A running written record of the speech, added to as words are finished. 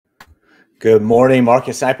Good morning,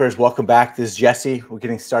 market snipers. Welcome back. This is Jesse. We're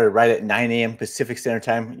getting started right at 9 a.m. Pacific Standard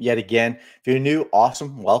Time yet again. If you're new,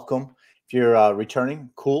 awesome. Welcome. If you're returning,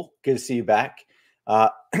 cool. Good to see you back.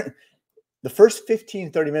 The first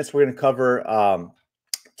 15, 30 minutes we're going to cover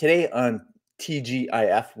today on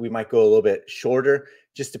TGIF. We might go a little bit shorter.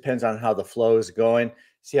 Just depends on how the flow is going.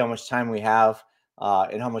 See how much time we have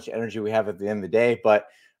and how much energy we have at the end of the day. But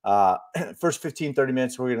first 15, 30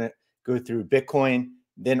 minutes, we're going to go through Bitcoin,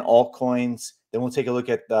 then altcoins. Then we'll take a look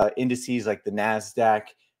at the indices like the NASDAQ,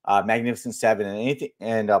 Magnificent Seven, and anything,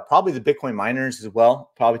 and probably the Bitcoin miners as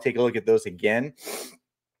well. Probably take a look at those again,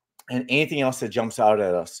 and anything else that jumps out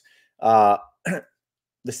at us.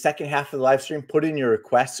 The second half of the live stream, put in your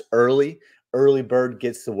requests early. Early bird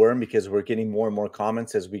gets the worm because we're getting more and more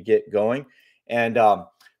comments as we get going. And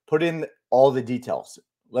put in all the details.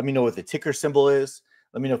 Let me know what the ticker symbol is.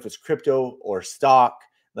 Let me know if it's crypto or stock.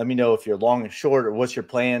 Let me know if you're long and short or what's your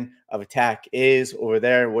plan of attack is over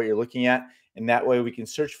there, what you're looking at. And that way we can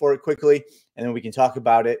search for it quickly and then we can talk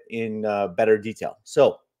about it in better detail.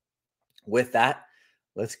 So with that,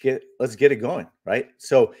 let's get it going, right?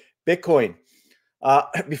 So Bitcoin,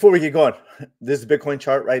 before we get going, this is the Bitcoin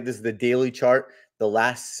chart, right? This is the daily chart. The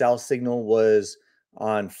last sell signal was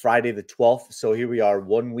on Friday the 12th. So here we are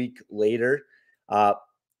 1 week later.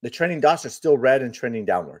 The trending dots are still red and trending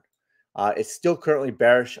downward. It's still currently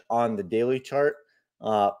bearish on the daily chart,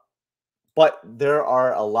 but there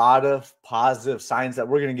are a lot of positive signs that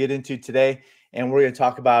we're going to get into today, and we're going to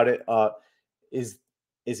talk about it. Is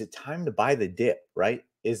it time to buy the dip, right?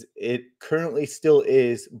 It currently still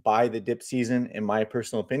is buy the dip season, in my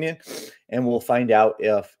personal opinion, and we'll find out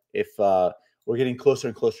if we're getting closer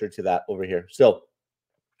and closer to that over here. So,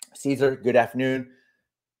 Caesar, good afternoon.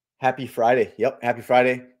 Happy Friday. Yep, happy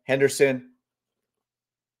Friday. Henderson.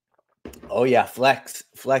 Oh, yeah, Flex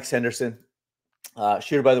Henderson.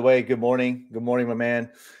 Shooter, by the way, good morning. Good morning, my man.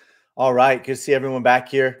 All right, good to see everyone back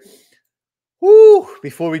here. Woo!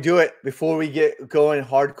 Before we do it, before we get going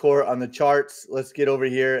hardcore on the charts, let's get over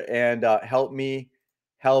here and help me,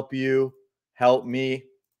 help you, help me.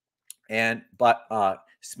 And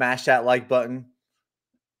smash that like button.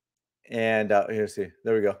 And here's see.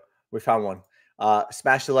 There we go. We found one.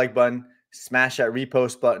 Smash the like button, smash that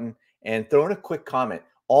repost button, and throw in a quick comment.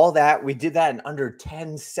 All that, we did that in under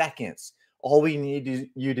 10 seconds. All we need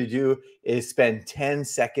you to do is spend 10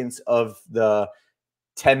 seconds of the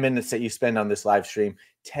 10 minutes that you spend on this live stream.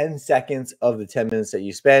 10 seconds of the 10 minutes that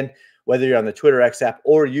you spend, whether you're on the Twitter X app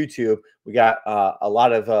or YouTube. We got a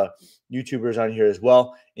lot of YouTubers on here as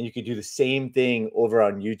well, and you could do the same thing over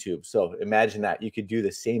on YouTube. So imagine that. You could do the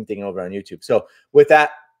same thing over on YouTube. So with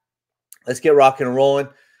that, let's get rocking and rolling.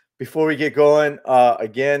 Before we get going,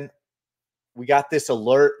 again, we got this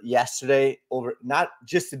alert yesterday over not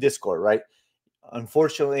just the Discord, right?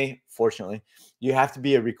 Unfortunately, fortunately, you have to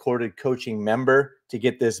be a recorded coaching member to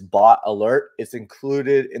get this bot alert. It's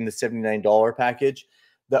included in the $79 package.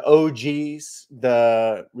 The OGs,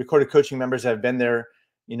 the recorded coaching members that have been there,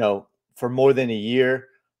 for more than a year,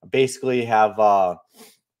 basically have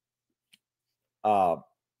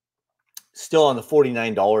still on the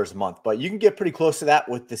 $49 a month, but you can get pretty close to that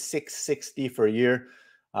with the $660 for a year.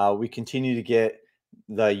 We continue to get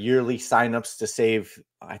the yearly signups to save.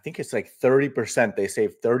 I think it's like 30%. They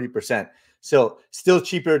save 30%. So still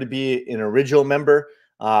cheaper to be an original member,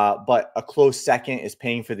 but a close second is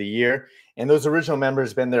paying for the year. And those original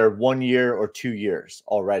members have been there 1 year or 2 years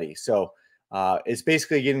already. So it's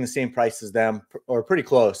basically getting the same price as them or pretty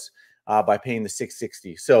close by paying the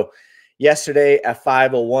 $660. So yesterday at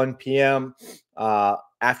 5:01 p.m.,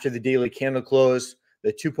 after the daily candle close,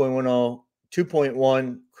 the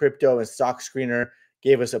 2.1 crypto and stock screener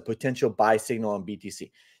gave us a potential buy signal on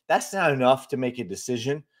BTC. That's not enough to make a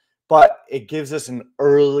decision, but it gives us an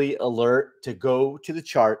early alert to go to the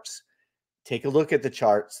charts, take a look at the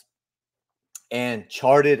charts, and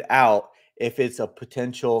chart it out if it's a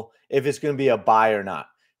potential, if it's going to be a buy or not.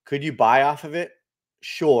 Could you buy off of it?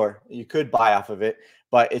 Sure, you could buy off of it,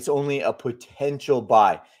 but it's only a potential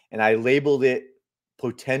buy. And I labeled it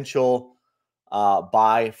potential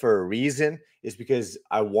buy for a reason, is because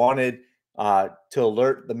I wanted to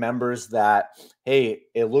alert the members that, hey,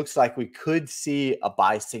 it looks like we could see a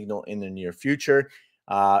buy signal in the near future,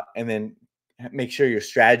 and then make sure your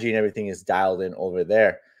strategy and everything is dialed in over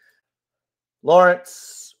there.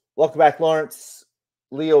 Lawrence, welcome back, Lawrence.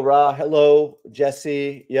 Leo Ra, hello.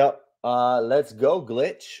 Jesse, yep. Let's go,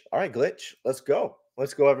 Glitch. All right, Glitch, let's go.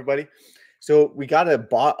 Let's go, everybody. So we got a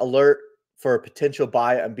bot alert for a potential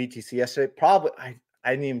buy on BTC yesterday. Probably, I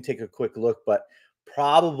didn't even take a quick look, but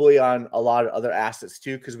probably on a lot of other assets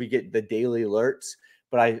too, because we get the daily alerts.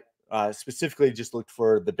 But specifically just looked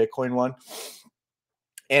for the Bitcoin one.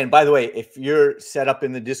 And by the way, if you're set up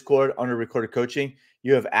in the Discord under recorded coaching,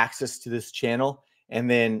 you have access to this channel. And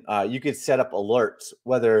then you could set up alerts,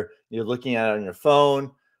 whether you're looking at it on your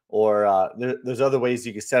phone or there's other ways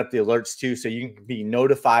you can set up the alerts too. So you can be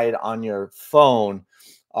notified on your phone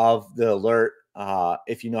of the alert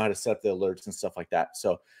if you know how to set up the alerts and stuff like that.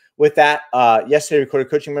 So with that, yesterday, recorded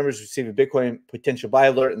coaching members received a Bitcoin potential buy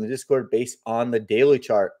alert in the Discord based on the daily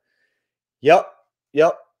chart. Yep.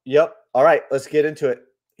 All right, let's get into it.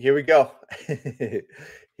 Here we go.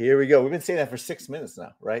 Here we go. We've been saying that for 6 minutes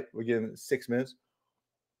now, right? We're getting 6 minutes.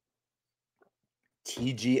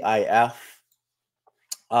 TGIF.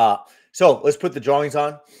 So let's put the drawings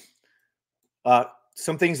on.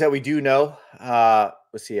 Some things that we do know.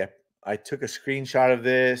 Let's see. I took a screenshot of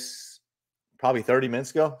this probably 30 minutes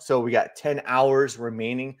ago. So we got 10 hours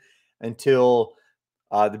remaining until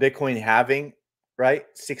the Bitcoin halving, right?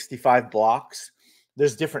 65 blocks.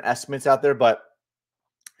 There's different estimates out there, but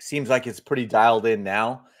seems like it's pretty dialed in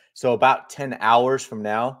now. So about 10 hours from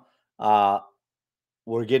now,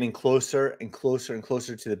 we're getting closer and closer and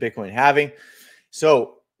closer to the Bitcoin halving.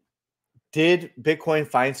 So did Bitcoin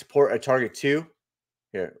find support at target 2?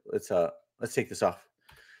 Here, let's take this off.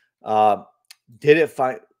 Did it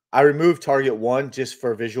find? I removed target 1 just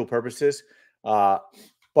for visual purposes.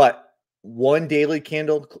 But one daily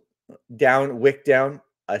candle down, wick down,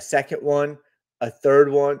 a second one, a third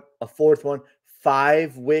one, a fourth one,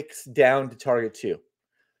 5 wicks down to target 2.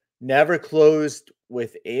 Never closed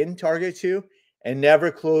within target 2 and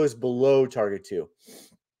never closed below target 2.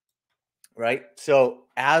 Right? So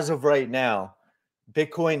as of right now,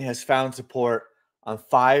 Bitcoin has found support on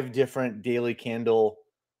 5 different daily candle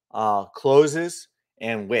closes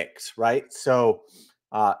and wicks, right? So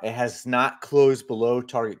it has not closed below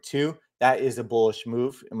target 2. That is a bullish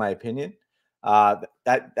move, in my opinion.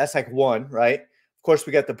 That's like 1, right? Of course,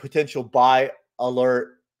 we got the potential buy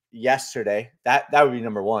alert yesterday. That would be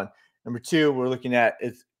number 1. Number 2, we're looking at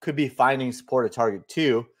it could be finding support at target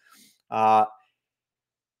 2.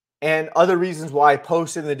 And other reasons why I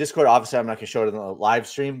posted in the Discord, obviously I'm not going to show it in the live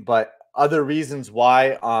stream, but other reasons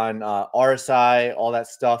why on RSI, all that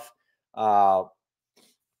stuff,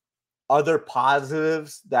 other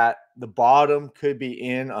positives that the bottom could be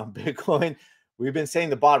in on Bitcoin. We've been saying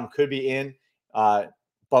the bottom could be in, but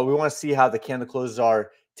we want to see how the candle closes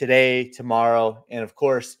are today, tomorrow. And of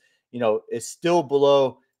course, it's still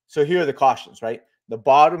below. So here are the cautions, right? The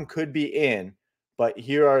bottom could be in, but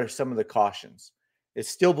here are some of the cautions. It's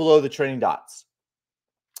still below the trailing dots.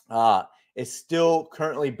 It's still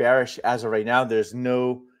currently bearish as of right now. There's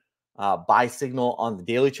no buy signal on the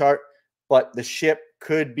daily chart, but the ship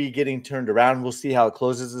could be getting turned around. We'll see how it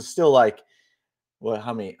closes. It's still like,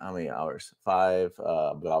 how many hours? 5,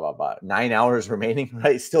 9 hours remaining,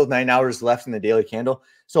 right? Still 9 hours left in the daily candle.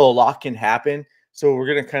 So a lot can happen. So we're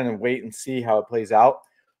going to kind of wait and see how it plays out.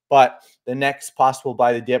 But the next possible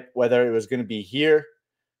buy the dip, whether it was going to be here,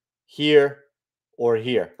 or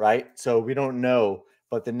here, right? So we don't know,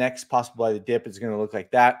 but the next possible buy the dip is going to look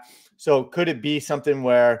like that. So could it be something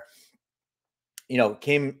where,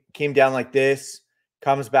 came down like this,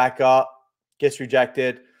 comes back up, gets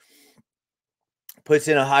rejected, puts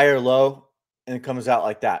in a higher low, and it comes out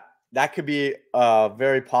like that? That could be a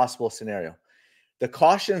very possible scenario. The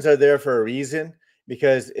cautions are there for a reason,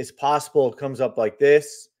 because it's possible it comes up like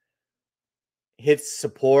this, hits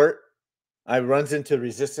support, runs into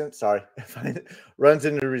resistance, runs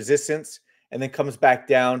into resistance, and then comes back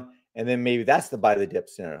down, and then maybe that's the buy the dip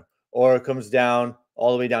scenario. Or it comes down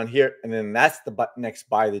all the way down here, and then that's the next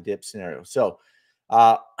buy the dip scenario. So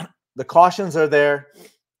the cautions are there.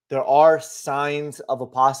 There are signs of a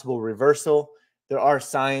possible reversal. There are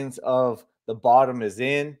signs of the bottom is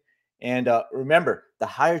in. And remember, the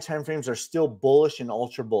higher time frames are still bullish and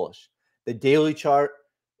ultra bullish. The daily chart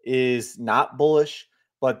is not bullish,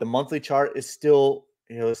 but the monthly chart is still,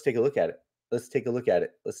 let's take a look at it. Let's take a look at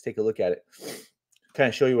it. Kind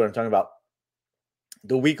of show you what I'm talking about.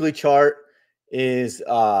 The weekly chart is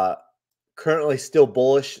currently still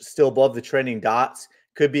bullish, still above the trending dots.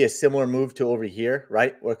 Could be a similar move to over here,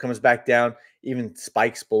 right? Where it comes back down, even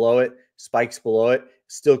spikes below it,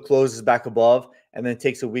 still closes back above, and then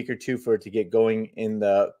takes a week or two for it to get going in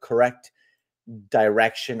the correct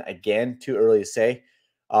direction again. Too early to say.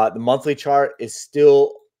 The monthly chart is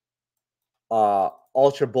still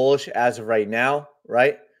ultra bullish as of right now,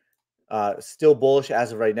 right? Still bullish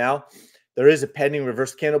as of right now. There is a pending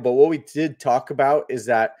reverse candle, but what we did talk about is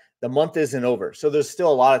that the month isn't over. So there's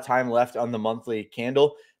still a lot of time left on the monthly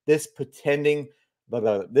candle. This pending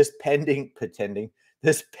reversal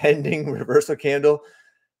candle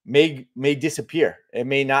may disappear. It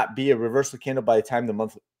may not be a reversal candle by the time the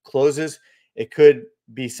month closes. It could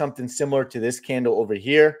be something similar to this candle over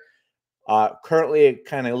here. Currently, it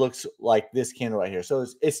kind of looks like this candle right here. So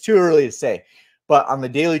it's too early to say. But on the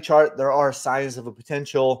daily chart, there are signs of a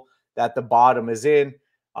potential that the bottom is in,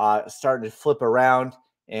 starting to flip around.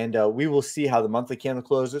 And we will see how the monthly candle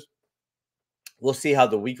closes. We'll see how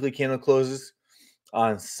the weekly candle closes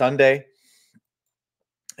on Sunday.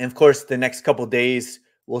 And of course, the next couple of days,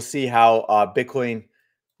 we'll see how Bitcoin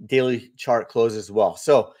daily chart closes as well.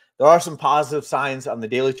 So there are some positive signs on the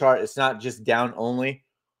daily chart. It's not just down only.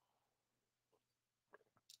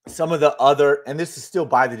 Some of the other, and this is still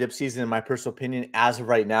by the dip season in my personal opinion as of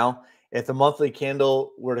right now, if the monthly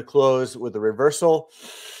candle were to close with a reversal,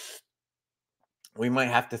 we might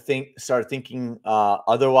have to start thinking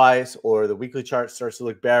otherwise, or the weekly chart starts to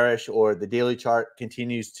look bearish, or the daily chart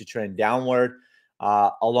continues to trend downward,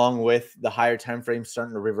 along with the higher time frame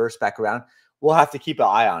starting to reverse back around. We'll have to keep an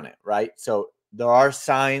eye on it, right? So there are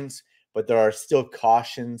signs, but there are still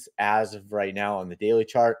cautions as of right now on the daily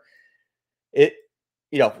chart.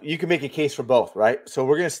 You can make a case for both, right? So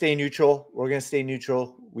we're going to stay neutral. We're going to stay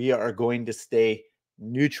neutral. We are going to stay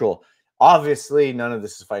neutral. Obviously, none of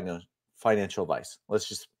this is financial advice. Let's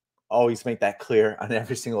just always make that clear on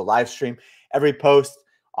every single live stream. Every post,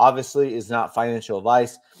 obviously, is not financial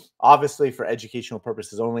advice. Obviously, for educational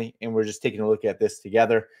purposes only. And we're just taking a look at this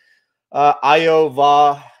together.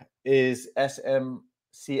 IOVA is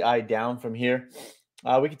SMCI down from here.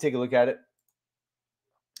 We can take a look at it.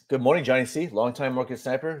 Good morning, Johnny C. Longtime market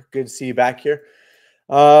sniper. Good to see you back here.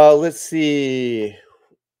 Let's see.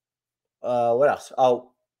 What else?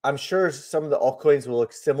 Oh, I'm sure some of the altcoins will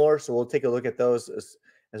look similar, so we'll take a look at those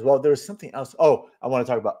as well. There was something else. Oh, I want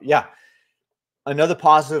to talk about. Yeah. Another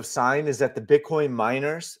positive sign is that the Bitcoin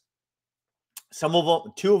miners,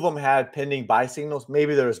 two of them had pending buy signals.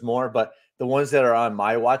 Maybe there's more, but the ones that are on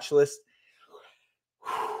my watch list,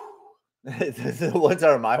 the ones that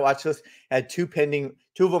are on my watch list had two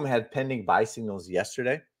of them had pending buy signals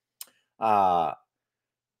yesterday. They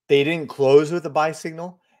didn't close with a buy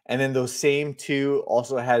signal, and then those same two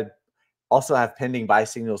also have pending buy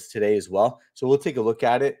signals today as well. So we'll take a look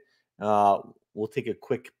at it. We'll take a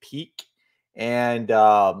quick peek, and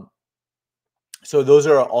so those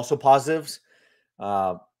are also positives.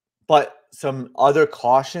 But some other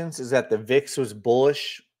cautions is that the VIX was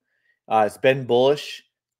bullish. It's been bullish.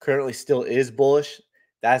 Currently still is bullish.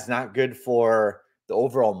 That's not good for the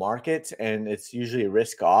overall market, and it's usually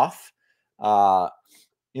risk off.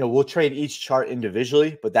 We'll trade each chart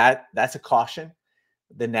individually, but that's a caution.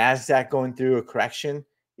 The NASDAQ going through a correction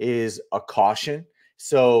is a caution.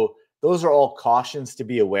 So those are all cautions to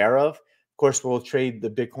be aware of. Of course, we'll trade the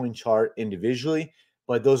Bitcoin chart individually,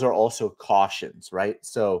 but those are also cautions, right?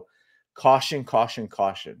 So caution, caution,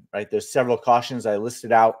 caution, right? There's several cautions I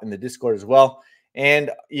listed out in the Discord as well,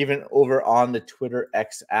 and even over on the Twitter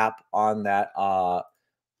X app on that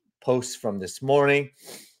post from this morning.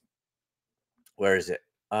 Where is it?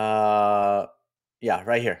 Yeah,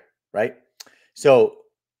 right here, right? So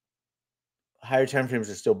higher time frames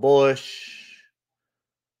are still bullish.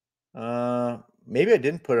 Maybe I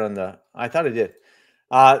didn't put it on I thought I did.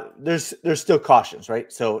 There's still cautions,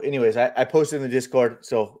 right? So anyways, I posted in the Discord.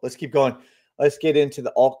 So let's keep going. Let's get into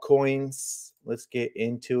the altcoins. Let's get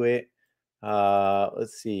into it.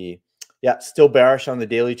 Let's see. Yeah, still bearish on the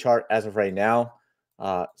daily chart as of right now.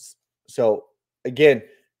 So again,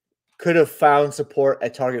 could have found support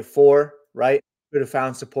at target 4, right? Could have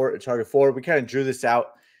found support at target 4. We kind of drew this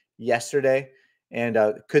out yesterday. And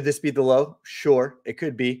could this be the low? Sure, it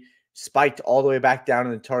could be. Spiked all the way back down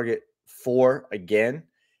in the target 4 again.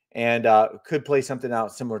 And could play something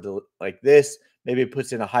out similar to like this. Maybe it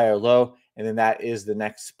puts in a higher low. And then that is the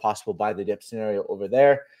next possible buy the dip scenario over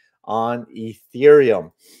there on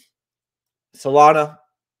Ethereum. Solana,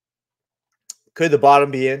 could the bottom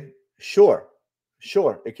be in? Sure,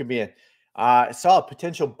 it could be in. I saw a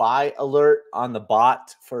potential buy alert on the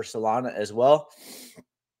bot for Solana as well.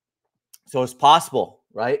 So it's possible,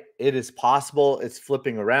 right? It is possible. It's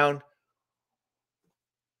flipping around.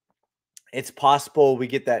 It's possible we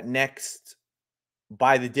get that next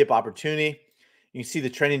buy the dip opportunity. You can see the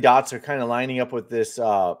trending dots are kind of lining up with this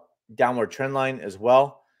downward trend line as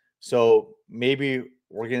well. So maybe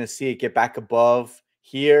we're going to see it get back above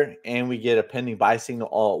here and we get a pending buy signal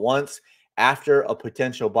all at once after a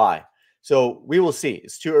potential buy. So we will see.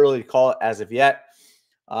 It's too early to call it as of yet.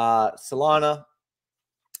 Solana,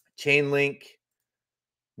 Chainlink,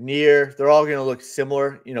 Near, they're all going to look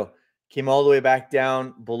similar. Came all the way back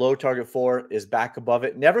down below target 4, is back above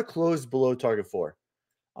it. Never closed below target 4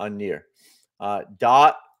 on Near.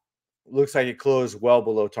 Dot looks like it closed well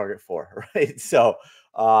below target 4, right? So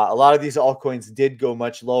a lot of these altcoins did go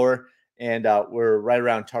much lower, and we're right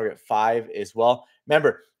around target 5 as well.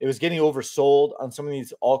 Remember, it was getting oversold on some of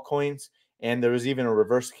these altcoins, and there was even a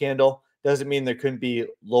reverse candle. Doesn't mean there couldn't be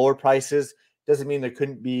lower prices. Doesn't mean there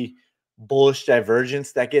couldn't be bullish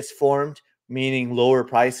divergence that gets formed, meaning lower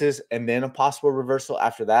prices and then a possible reversal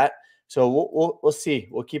after that. So we'll see.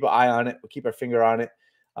 We'll keep an eye on it. We'll keep our finger on it.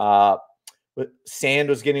 But sand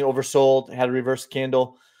was getting oversold, had a reverse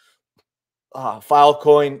candle.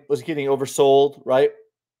 Filecoin was getting oversold, right?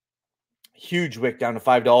 Huge wick down to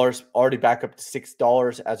 $5, already back up to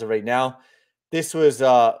 $6 as of right now. This is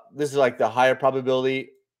like the higher probability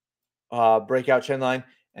breakout trend line,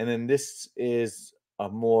 and then this is a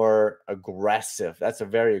more aggressive. That's a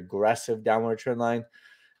very aggressive downward trend line.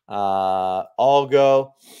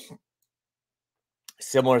 Algo,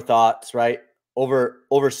 similar thoughts, right?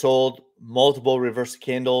 Oversold, multiple reverse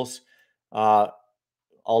candles, a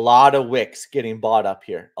lot of wicks getting bought up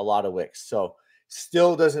here, a lot of wicks. So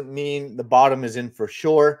still doesn't mean the bottom is in for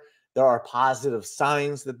sure. There are positive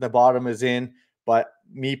signs that the bottom is in, but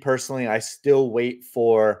me personally, I still wait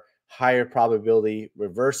for higher probability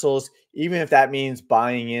reversals, even if that means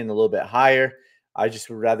buying in a little bit higher. I just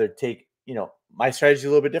would rather take, my strategy is a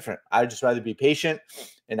little bit different. I would just rather be patient,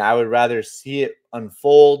 and I would rather see it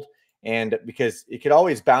unfold. And because it could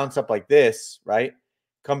always bounce up like this, right?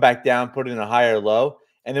 Come back down, put in a higher low.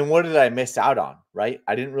 And then what did I miss out on, right?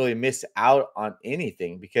 I didn't really miss out on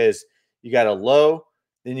anything, because you got a low,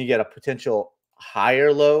 then you get a potential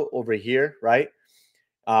higher low over here, right?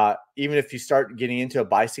 Even if you start getting into a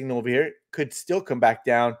buy signal over here, it could still come back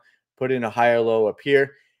down, put in a higher low up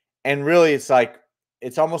here. And really, it's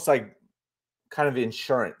almost like kind of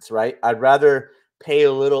insurance, right? I'd rather pay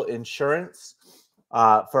a little insurance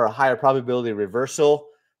for a higher probability reversal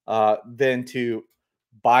than to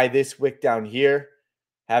buy this wick down here,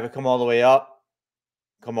 have it come all the way up,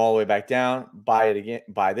 come all the way back down, buy it again,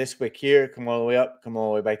 buy this wick here, come all the way up, come all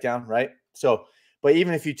the way back down, right? So, but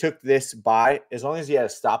even if you took this buy, as long as you had a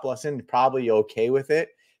stop loss in, you're probably okay with it.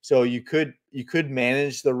 So you could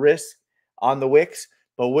manage the risk on the wicks,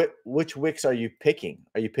 but which wicks are you picking?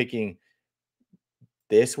 Are you picking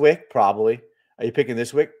this wick? Probably. Are you picking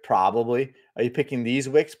this wick? Probably. Are you picking these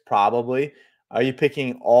wicks? Probably. Are you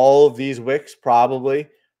picking all of these wicks? Probably.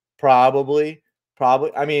 Probably.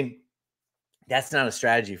 I mean, that's not a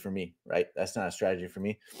strategy for me, right? That's not a strategy for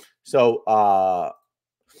me. So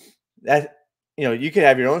that, you could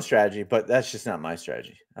have your own strategy, but that's just not my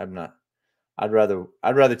strategy. I'd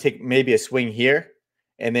rather take maybe a swing here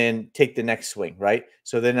and then take the next swing, right?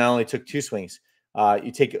 So then I only took 2 swings.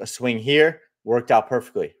 You take a swing here, worked out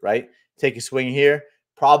perfectly, right? Take a swing here,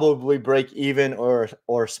 probably break even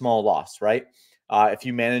or small loss, right? If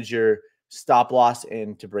you manage your stop loss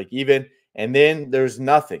and to break even, and then there's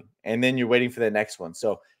nothing, and then you're waiting for the next one.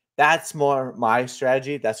 So that's more my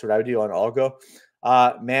strategy. That's what I would do on Algo.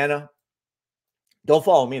 Mana, don't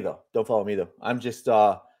follow me though. Don't follow me though. I'm just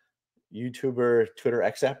YouTuber, Twitter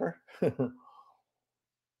X-apper.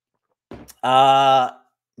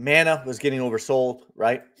 Mana was getting oversold,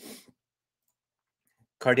 right?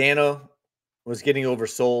 Cardano was getting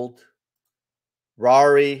oversold.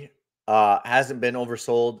 Rari hasn't been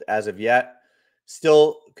oversold as of yet.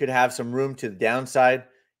 Still could have some room to the downside.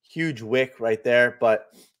 Huge wick right there,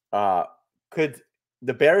 but could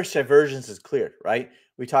the bearish divergence is cleared, right?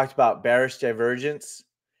 We talked about bearish divergence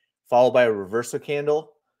followed by a reversal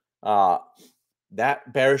candle.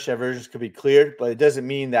 That bearish divergence could be cleared, but it doesn't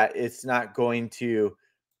mean that it's not going to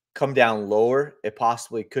come down lower. It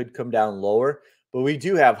possibly could come down lower, but we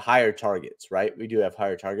do have higher targets, right? We do have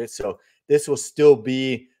higher targets. So this will still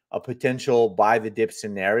be a potential buy the dip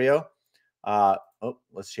scenario.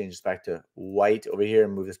 Let's change this back to white over here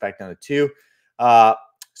and move this back down to 2.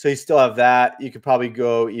 So you still have that. You could probably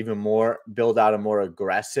go even more, build out a more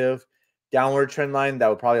aggressive downward trend line that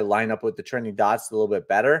would probably line up with the trending dots a little bit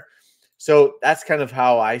better. So that's kind of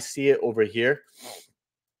how I see it over here,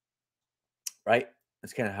 right?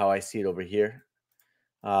 That's kind of how I see it over here,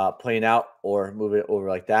 playing out, or move it over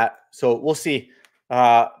like that. So we'll see.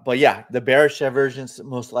 But yeah, the bearish divergence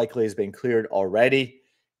most likely has been cleared already.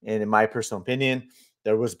 And in my personal opinion,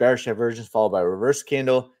 there was bearish divergence followed by a reverse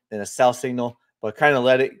candle, then a sell signal, but kind of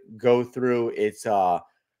let it go through its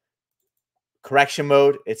correction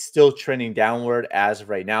mode. It's still trending downward as of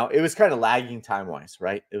right now. It was kind of lagging time-wise,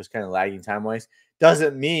 right? It was kind of lagging time-wise.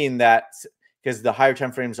 Doesn't mean that, because the higher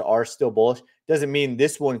time frames are still bullish, doesn't mean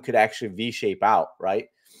this one could actually V-shape out, right?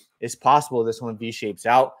 It's possible this one V-shapes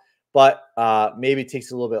out, but maybe it takes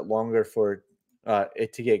a little bit longer for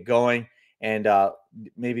it to get going. And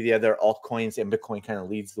maybe the other altcoins and Bitcoin kind of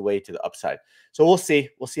leads the way to the upside. So we'll see.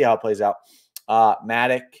 We'll see how it plays out.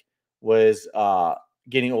 Matic was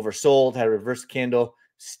getting oversold, had a reverse candle,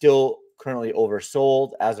 still currently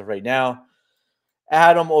oversold as of right now.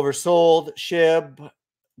 Atom oversold, SHIB,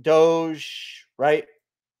 Doge, right?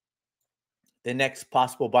 The next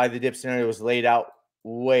possible buy the dip scenario was laid out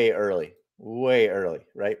way early,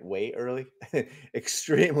 right? Way early,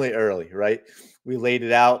 extremely early, right? We laid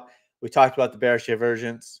it out. We talked about the bearish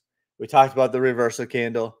divergence. We talked about the reversal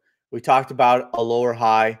candle. We talked about a lower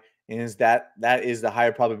high, and that is the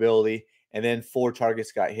higher probability. And then 4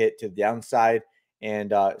 targets got hit to the downside,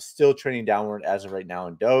 and still trending downward as of right now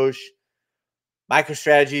in Doge.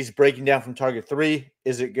 MicroStrategy is breaking down from target 3.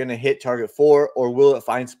 Is it going to hit target 4, or will it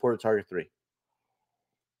find support at target 3?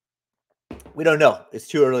 We don't know. It's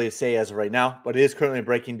too early to say as of right now, but it is currently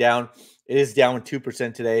breaking down. It is down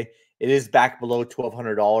 2% today. It is back below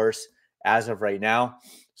 $1,200 as of right now.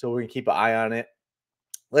 So we're going to keep an eye on it.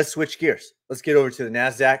 Let's switch gears. Let's get over to the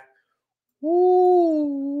NASDAQ.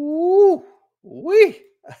 Woo! Wee!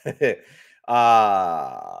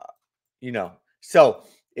 So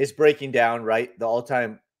it's breaking down, right? The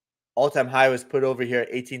all-time high was put over here at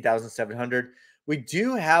 18,700. We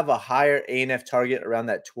do have a higher ANF target around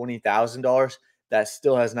that $20,000 that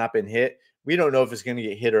still has not been hit. We don't know if it's going to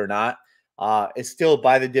get hit or not. It's still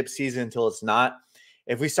buy the dip season until it's not.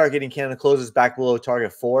 If we start getting candle closes back below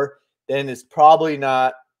target 4, then it's probably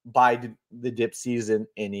not buy the dip season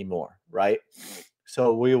anymore, right?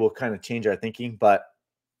 So we will kind of change our thinking. But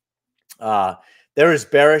there is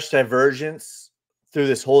bearish divergence through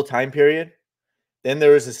this whole time period. Then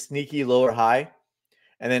there was a sneaky lower high.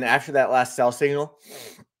 And then after that last sell signal,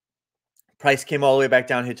 price came all the way back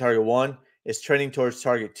down, hit target 1. It's trending towards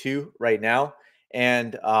target 2 right now.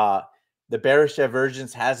 And the bearish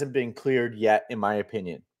divergence hasn't been cleared yet, in my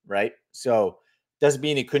opinion, right? So doesn't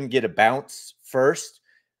mean it couldn't get a bounce first.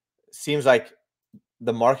 Seems like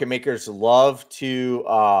the market makers love to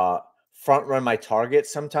front run my target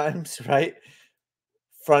sometimes, right?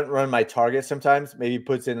 Front run my target sometimes, maybe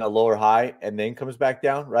puts in a lower high and then comes back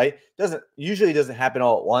down, right? Usually doesn't happen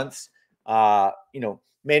all at once.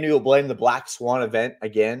 Maybe we'll blame the black swan event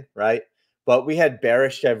again, right? But we had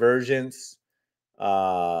bearish divergence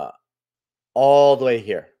all the way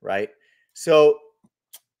here, right? So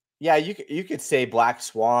yeah, you could say black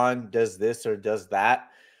swan does this or does that,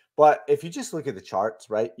 but if you just look at the charts,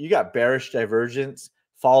 right, you got bearish divergence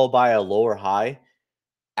followed by a lower high.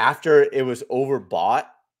 After it was overbought,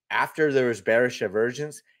 after there was bearish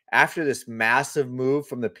divergence, after this massive move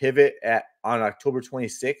from the pivot on October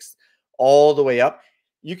 26th all the way up,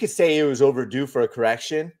 you could say it was overdue for a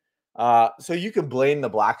correction. So you can blame the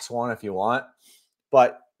black swan if you want,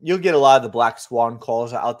 but you'll get a lot of the black swan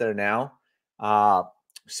calls out there now.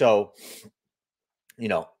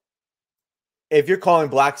 If you're calling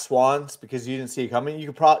black swans because you didn't see it coming,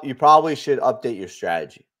 you probably should update your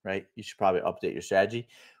strategy, right? You should probably update your strategy.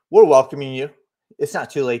 We're welcoming you. It's not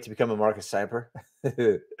too late to become a market sniper.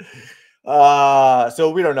 So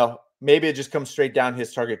we don't know. Maybe it just comes straight down,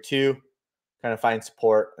 hits target 2, kind of finds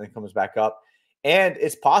support, and then comes back up. And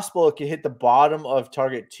it's possible it could hit the bottom of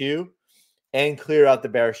target 2 and clear out the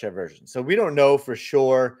bearish diversion. So we don't know for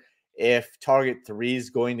sure if target 3 is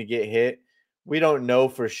going to get hit. We don't know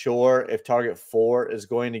for sure if target 4 is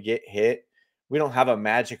going to get hit. We don't have a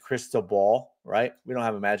magic crystal ball, right? We don't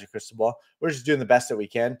have a magic crystal ball. We're just doing the best that we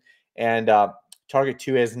can. And target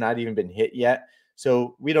 2 has not even been hit yet.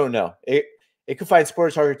 So we don't know. It could find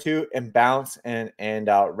support at target 2 and bounce and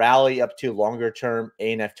rally up to longer term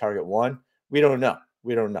ANF target 1. We don't know.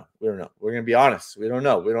 We don't know. We're going to be honest. We don't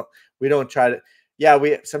know. We don't try to. Yeah,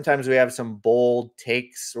 sometimes we have some bold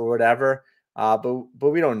takes or whatever, but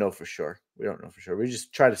we don't know for sure. We don't know for sure. We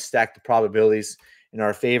just try to stack the probabilities in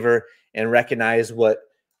our favor and recognize what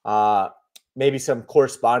maybe some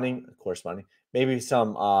corresponding, maybe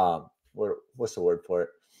some what's the word for it?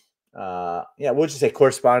 We'll just say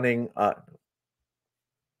corresponding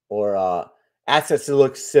or assets that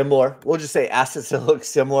look similar. We'll just say assets that look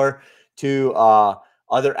similar to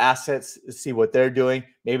other assets, see what they're doing.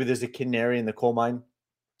 Maybe there's a canary in the coal mine,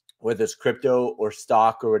 whether it's crypto or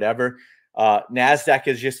stock or whatever. NASDAQ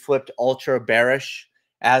has just flipped ultra bearish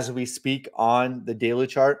as we speak on the daily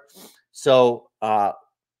chart. So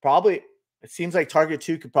probably it seems like target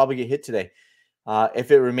 2 could probably get hit today.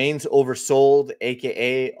 If it remains oversold,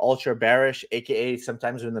 aka ultra bearish, aka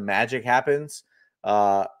sometimes when the magic happens,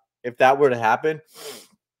 if that were to happen,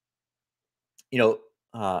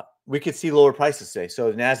 we could see lower prices today.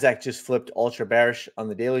 So the NASDAQ just flipped ultra bearish on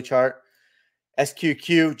the daily chart.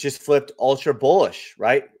 SQQ just flipped ultra bullish,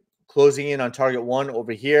 right? Closing in on target 1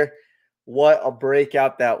 over here. What a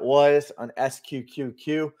breakout that was on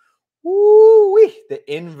SQQQ. Woo-wee. The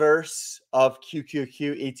inverse of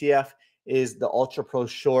QQQ ETF is the Ultra Pro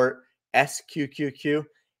Short SQQQ.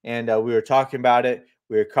 And we were talking about it.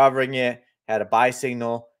 We were covering it, had a buy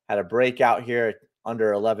signal, had a breakout here at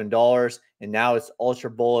under $11. And now it's ultra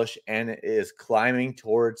bullish and it is climbing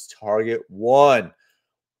towards target 1.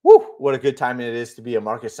 Woo, what a good time it is to be a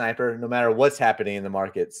market sniper, no matter what's happening in the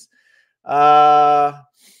markets.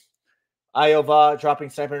 Iova dropping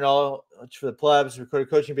sniper knowledge for the plebs, recorded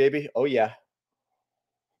coaching, baby. Oh, yeah.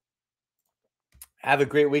 Have a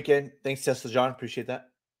great weekend. Thanks, Tesla John. Appreciate that.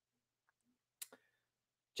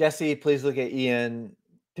 Jesse, please look at Ian.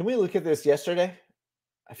 Did we look at this yesterday?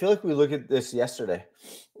 I feel like we looked at this yesterday.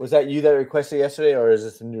 Was that you that requested yesterday, or is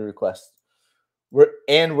this a new request? Were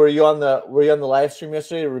you on the live stream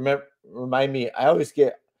yesterday? Remind me. I always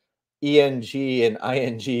get ENG and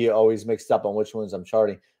ING always mixed up on which ones I'm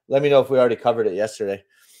charting. Let me know if we already covered it yesterday.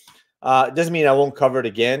 It doesn't mean I won't cover it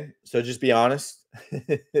again. So just be honest.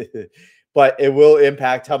 But it will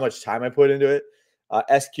impact how much time I put into it.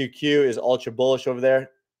 SQQ is ultra bullish over there.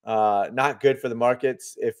 Not good for the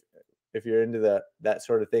markets if you're into that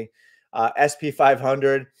sort of thing. SP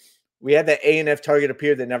 500. We had that ANF target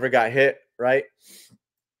appear that never got hit, right?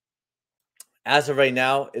 As of right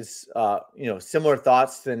now, it's similar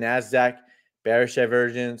thoughts to the NASDAQ. Bearish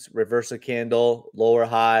divergence, reversal candle, lower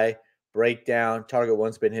high, breakdown. Target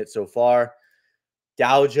 1's been hit so far.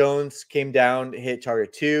 Dow Jones came down, hit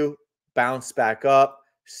target 2, bounced back up,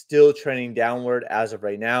 still trending downward as of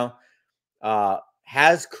right now.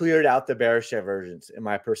 Has cleared out the bearish divergence, in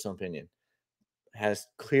my personal opinion. Has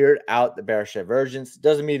cleared out the bearish divergence.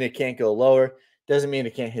 Doesn't mean it can't go lower. Doesn't mean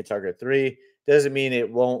it can't hit target 3. Doesn't mean it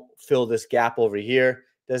won't fill this gap over here.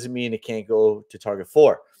 Doesn't mean it can't go to target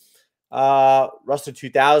 4. Russell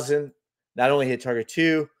 2000 not only hit target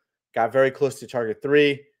 2, got very close to target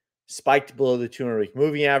 3, spiked below the 200-week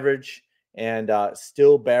moving average, and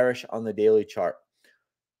still bearish on the daily chart.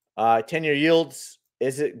 10-year yields.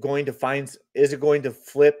 Is it going to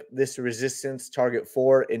flip this resistance target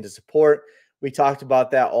 4 into support? We talked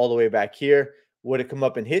about that all the way back here. Would it come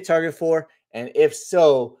up and hit target 4? And if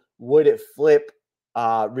so, would it flip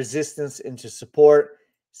resistance into support?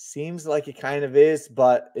 Seems like it kind of is,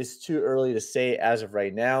 but it's too early to say as of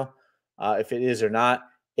right now if it is or not.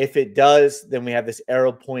 If it does, then we have this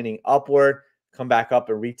arrow pointing upward, come back up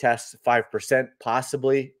and retest 5%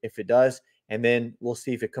 possibly if it does. And then we'll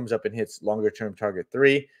see if it comes up and hits longer term target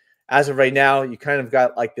 3. As of right now, you kind of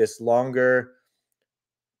got like this longer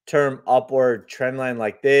term upward trend line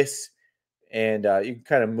like this. And you can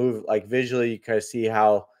kind of move like visually, you kind of see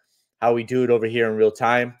how we do it over here in real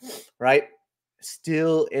time, right?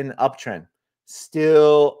 Still in uptrend,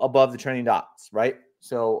 still above the trending dots, right?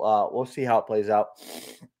 So we'll see how it plays out.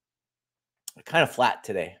 Kind of flat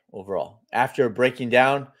today overall. After breaking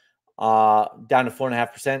down to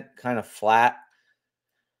 4.5%, kind of flat.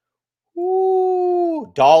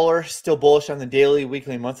 Ooh, dollar still bullish on the daily,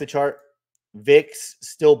 weekly, monthly chart. VIX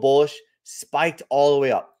still bullish, spiked all the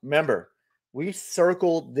way up. Remember, we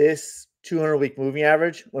circled this 200-week moving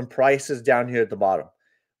average when price is down here at the bottom.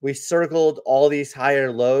 We circled all these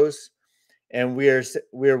higher lows, and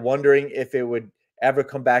we're wondering if it would ever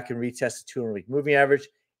come back and retest the 200-week moving average.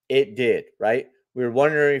 It did, right? We were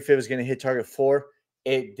wondering if it was going to hit target 4.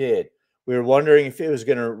 It did. We were wondering if it was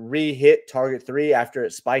going to re-hit target 3 after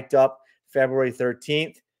it spiked up February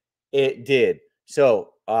 13th. It did.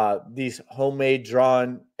 So these homemade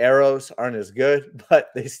drawn arrows aren't as good, but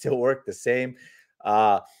they still work the same.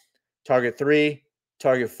 Target 3,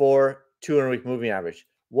 target 4, 200-week moving average.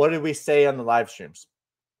 What did we say on the live streams?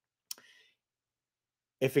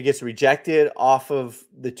 If it gets rejected off of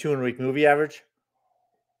the 200-week moving average,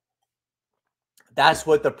 that's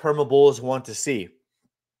what the perma bulls want to see.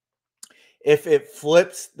 If it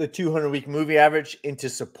flips the 200-week moving average into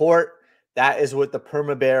support, that is what the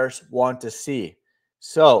perma bears want to see.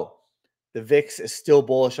 So the VIX is still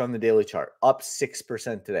bullish on the daily chart, up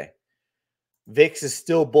 6% today. VIX is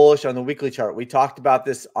still bullish on the weekly chart. We talked about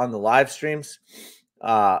this on the live streams.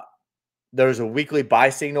 There's a weekly buy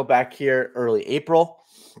signal back here early April,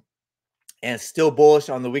 and still bullish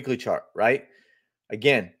on the weekly chart, right?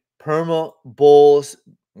 Again, perma bulls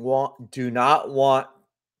do not want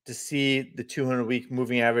to see the 200-week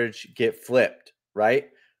moving average get flipped, right?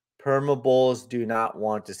 Perma bulls do not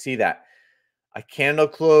want to see that. A candle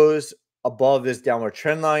close above this downward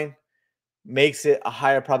trend line makes it a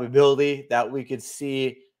higher probability that we could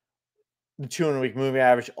see the 200-week moving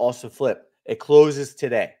average also flip. It closes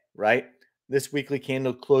today, right? This weekly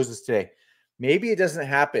candle closes today. Maybe it doesn't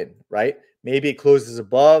happen, right? Maybe it closes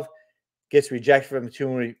above, gets rejected from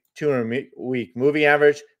the 200-week moving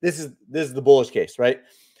average. This is the bullish case, right?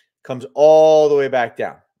 Comes all the way back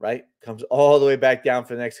down, right? Comes all the way back down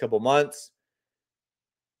for the next couple months.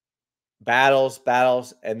 Battles,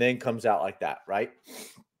 and then comes out like that, right?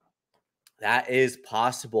 That is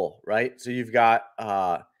possible, right? So you've got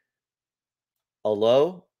a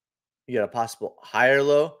low, you got a possible higher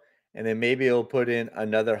low, and then maybe it'll put in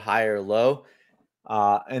another higher low.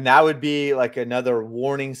 And that would be like another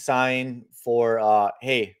warning sign for,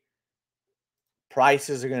 hey,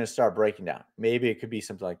 prices are going to start breaking down. Maybe it could be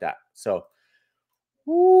something like that. So,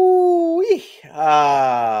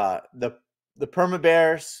 the perma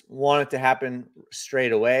bears want it to happen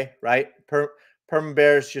straight away, right? Perma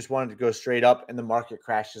bears just wanted to go straight up, and the market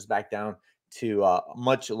crashes back down to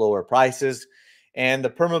much lower prices. And the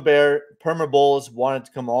perma bulls wanted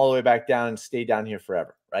to come all the way back down and stay down here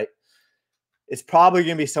forever, right? It's probably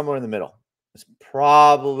going to be somewhere in the middle. It's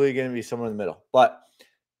probably going to be somewhere in the middle, but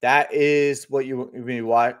that is what you're going to be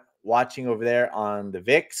watching over there on the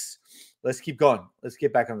VIX. Let's keep going. Let's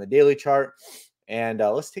get back on the daily chart, and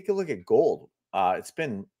let's take a look at gold. It's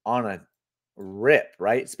been on a rip,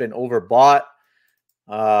 right? It's been overbought.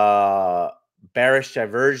 Bearish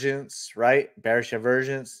divergence, right? Bearish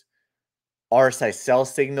divergence. RSI sell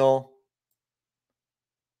signal.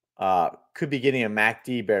 Could be getting a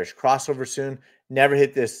MACD bearish crossover soon. Never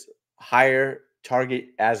hit this higher target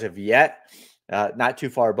as of yet. Not too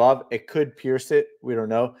far above. It could pierce it. We don't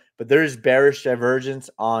know. But there's bearish divergence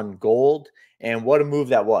on gold. And what a move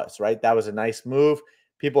that was, right? That was a nice move.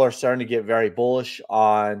 People are starting to get very bullish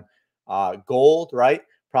on gold, right?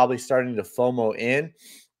 Probably starting to FOMO in.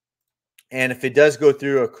 And if it does go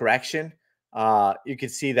through a correction, you can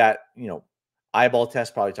see that, eyeball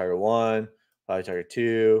test, probably target 1, probably target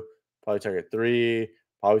 2, probably target 3,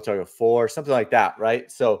 probably target 4, something like that, right?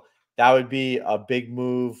 So that would be a big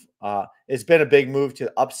move. It's been a big move to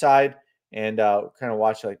the upside, and kind of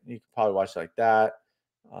watch like you can probably watch it like that.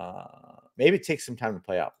 Maybe it takes some time to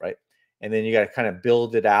play out, right? And then you got to kind of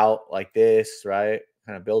build it out like this, right?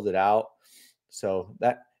 Kind of build it out. So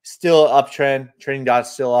that still uptrend, trading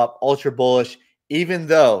dots still up, ultra bullish, even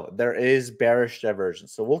though there is bearish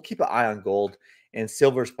divergence. So we'll keep an eye on gold, and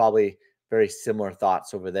silver's probably very similar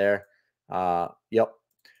thoughts over there. Yep.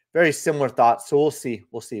 Very similar thoughts. So we'll see.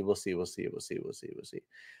 What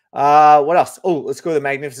else? Oh, let's go to the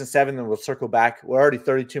Magnificent Seven, and we'll circle back. We're already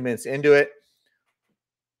 32 minutes into it.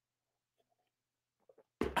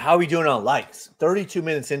 How are we doing on likes? 32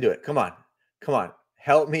 minutes into it. Come on.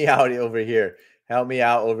 Help me out over here.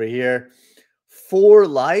 4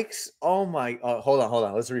 likes. Oh my. Hold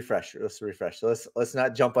on. Let's refresh. Let's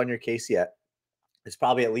not jump on your case yet. It's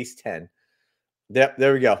probably at least 10.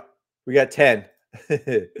 There we go. We got 10.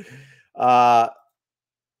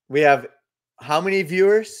 We have how many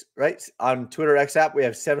viewers, right? On Twitter X app, we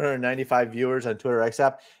have 795 viewers on Twitter X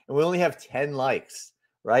app, and we only have 10 likes,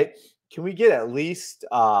 right? Can we get at least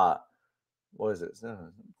what is it?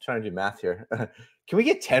 I'm trying to do math here. Can we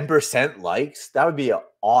get 10% likes? That would be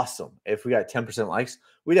awesome. If we got 10% likes,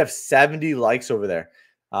 we'd have 70 likes over there.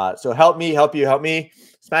 So help me.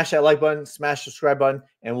 Smash that like button, smash the subscribe button,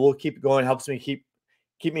 and we'll keep going. Helps me keep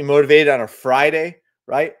me motivated on a Friday,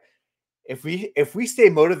 right? If we stay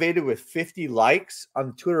motivated with 50 likes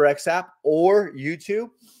on Twitter X app or YouTube,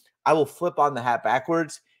 I will flip on the hat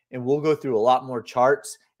backwards, and we'll go through a lot more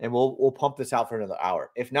charts, and we'll pump this out for another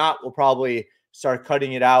hour. If not, we'll probably start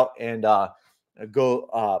cutting it out and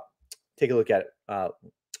go take a look at it.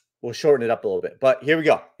 We'll shorten it up a little bit. But here we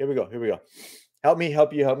go. Help me.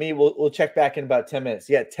 We'll check back in about 10 minutes.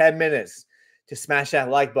 Yeah, 10 minutes to smash that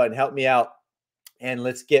like button. Help me out. And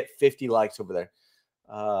let's get 50 likes over there.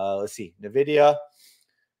 Let's see. NVIDIA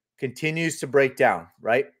continues to break down,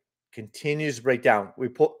 right? Continues to break down. We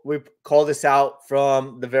called this out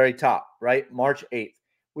from the very top, right? March 8th.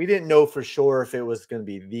 We didn't know for sure if it was going to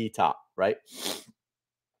be the top, right?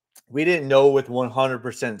 We didn't know with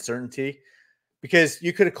 100% certainty, because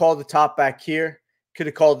you could have called the top back here, could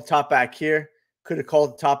have called the top back here, could have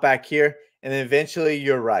called the top back here, and then eventually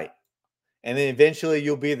you're right. And then eventually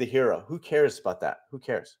you'll be the hero. Who cares about that? Who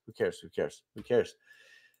cares?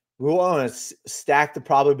 We want to stack the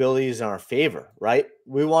probabilities in our favor, right?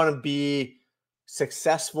 We want to be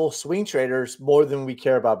successful swing traders more than we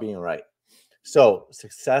care about being right. So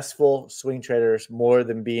successful swing traders more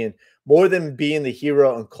than being the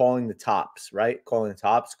hero and calling the tops, right? Calling the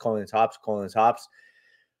tops.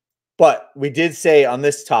 But we did say on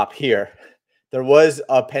this top here, there was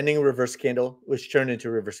a pending reverse candle, which turned into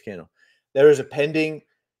a reverse candle. There was a pending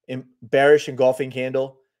bearish engulfing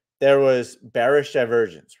candle. There was bearish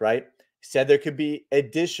divergence, right? Said there could be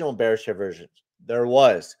additional bearish divergence. There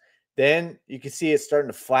was. Then you can see it's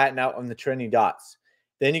starting to flatten out on the trending dots.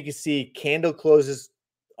 Then you can see candle closes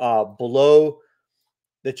below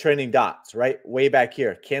the trending dots, right? Way back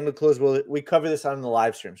here. Candle close below. We cover this on the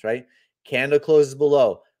live streams, right? Candle closes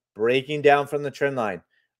below, breaking down from the trend line.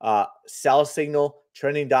 Sell signal,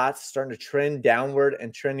 trending dots starting to trend downward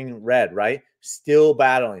and trending red, right? Still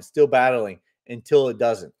battling until it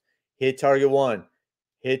doesn't. Hit target one,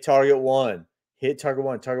 hit target one, hit target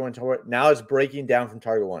one, target one, target one. Now it's breaking down from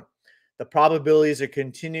target one. The probabilities are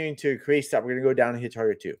continuing to increase that we're going to go down and hit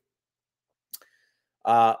target two.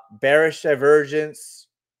 Bearish divergence,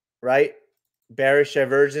 right? Bearish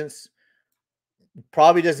divergence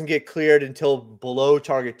probably doesn't get cleared until below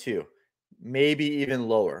target two, maybe even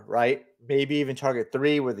lower, right? Maybe even target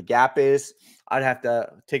three where the gap is. I'd have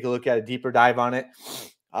to take a look at a deeper dive on it.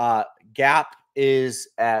 Gap is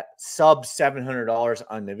at sub $700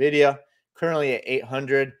 on NVIDIA, currently at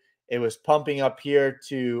 800. It was pumping up here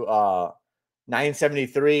to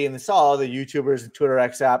 973, and I saw all the YouTubers and Twitter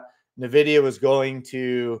X app. NVIDIA was going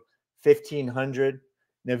to 1500.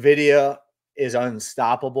 NVIDIA is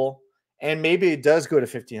unstoppable, and maybe it does go to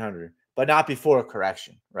 1500, but not before a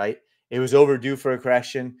correction, right? It was overdue for a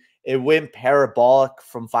correction. It went parabolic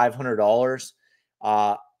from $500,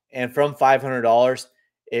 and from $500,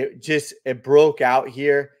 it broke out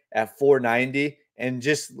here at 490 and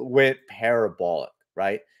just went parabolic,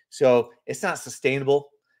 right? So it's not sustainable.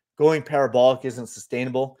 Going parabolic isn't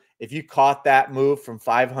sustainable. If you caught that move from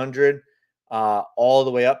 500 all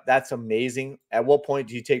the way up, that's amazing. At what point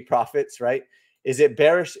do you take profits, right? Is it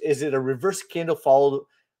bearish? Is it a reverse candle followed?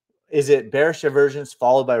 Is it bearish divergence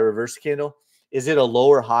followed by a reverse candle? Is it a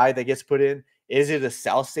lower high that gets put in? Is it a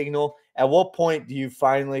sell signal? At what point do you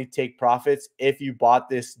finally take profits if you bought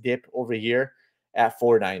this dip over here at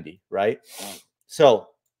 490, right? So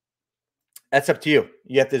that's up to you.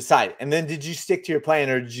 You have to decide. And then did you stick to your plan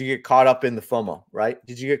or did you get caught up in the FOMO, right?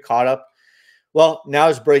 Did you get caught up? Well, now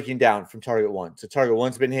it's breaking down from target one. So target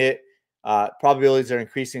one's been hit. Probabilities are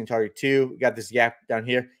increasing in target two. We got this gap down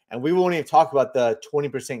here. And we won't even talk about the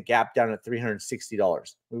 20% gap down at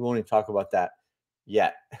 $360. We won't even talk about that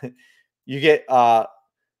yet. You get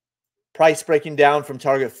price breaking down from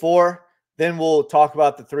target four. Then we'll talk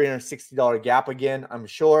about the $360 gap again, I'm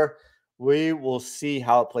sure. We will see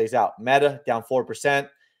how it plays out. Meta down 4%.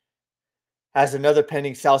 Has another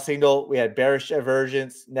pending sell signal. We had bearish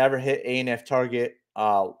divergence, never hit A&F target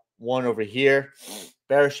one over here.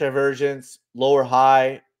 Bearish divergence, lower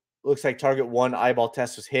high. Looks like target one eyeball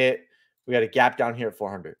test was hit. We got a gap down here at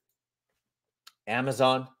 400.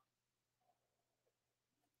 Amazon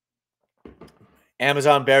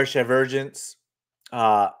bearish divergence.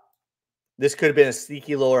 This could have been a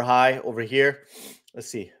sneaky lower high over here. Let's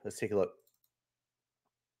see. Let's take a look.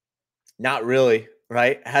 Not really,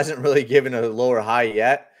 right? Hasn't really given a lower high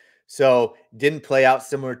yet. So didn't play out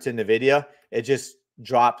similar to NVIDIA. It just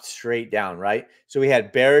dropped straight down, right? So we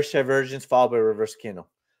had bearish divergence followed by reverse candle.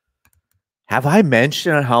 Have I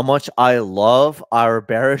mentioned how much I love our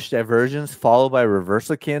bearish divergence followed by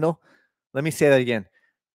reversal candle? Let me say that again.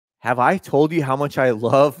 Have I told you how much I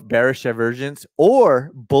love bearish divergence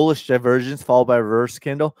or bullish divergence followed by reverse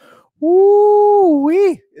candle?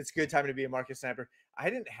 Woo-wee. It's a good time to be a market sniper. I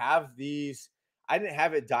didn't have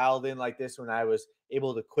it dialed in like this when I was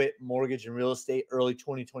able to quit mortgage and real estate early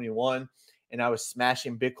 2021. And I was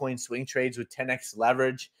smashing Bitcoin swing trades with 10x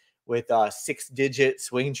leverage with 6-digit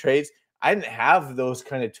swing trades. I didn't have those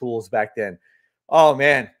kind of tools back then. Oh,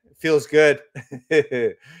 man, it feels good.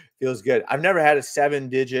 Feels good. I've never had a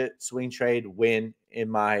 7-digit swing trade win in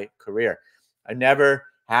my career. I never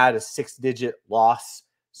had a 6-digit loss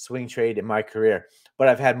swing trade in my career, but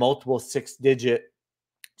I've had multiple 6-digit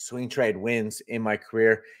swing trade wins in my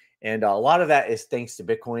career. And a lot of that is thanks to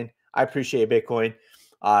Bitcoin. I appreciate Bitcoin.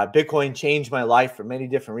 Bitcoin changed my life for many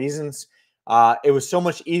different reasons. It was so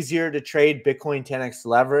much easier to trade Bitcoin 10x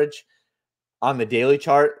leverage on the daily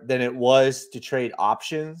chart than it was to trade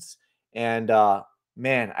options. And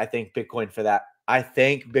man, I thank Bitcoin for that. I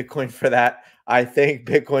thank Bitcoin for that. I thank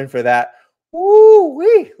Bitcoin for that.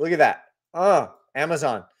 Woo-wee. Look at that.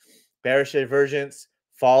 Amazon. Bearish divergence,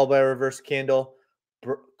 followed by a reverse candle,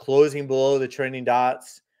 closing below the trending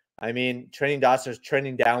dots. I mean, trending dots are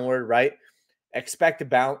trending downward, right? Expect a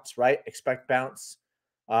bounce, right? Expect bounce.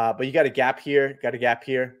 But you got a gap here, got a gap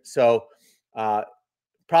here. So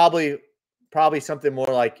probably something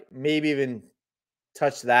more like maybe even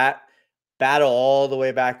touch that, battle all the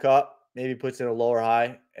way back up, maybe puts in a lower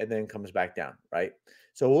high and then comes back down, right?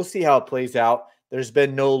 So we'll see how it plays out. There's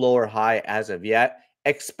been no lower high as of yet.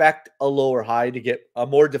 Expect a lower high to get a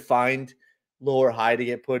more defined lower high to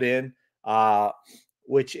get put in,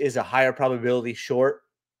 which is a higher probability short.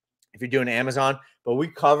 if you're doing Amazon. But we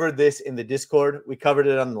covered this in the Discord. We covered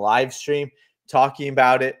it on the live stream, talking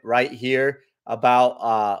about it right here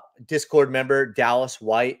about Discord member Dallas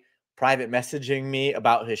White private messaging me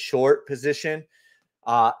about his short position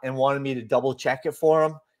and wanted me to double check it for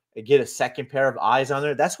him and get a second pair of eyes on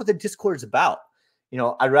there. That's what the Discord is about. You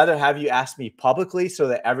know, I'd rather have you ask me publicly so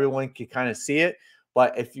that everyone can kind of see it.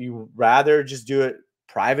 But if you rather just do it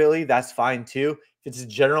privately, that's fine too. If it's a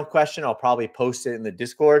general question, I'll probably post it in the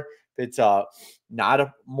Discord. If it's not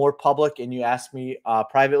a more public and you ask me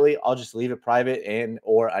privately, I'll just leave it private and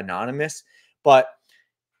or anonymous. But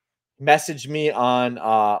message me on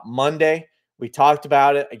Monday. We talked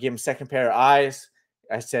about it. I gave him second pair of eyes.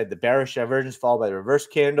 I said the bearish divergence followed by the reverse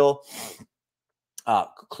candle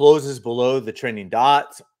closes below the trending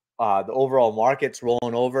dots. The overall market's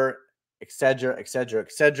rolling over, etc., etc.,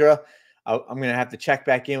 etc. I'm going to have to check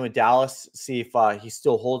back in with Dallas, see if he's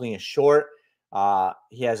still holding a short.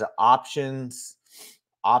 He has an options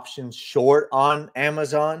short on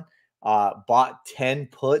Amazon. Bought 10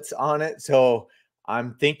 puts on it. So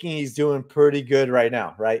I'm thinking he's doing pretty good right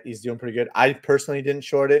now, right? He's doing pretty good. I personally didn't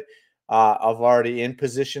short it. I've already in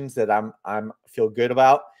positions that I'm feel good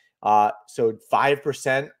about. So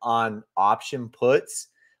 5% on option puts.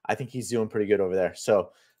 I think he's doing pretty good over there.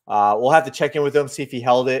 So we'll have to check in with him, see if he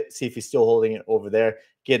held it, see if he's still holding it over there.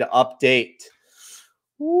 Get an update.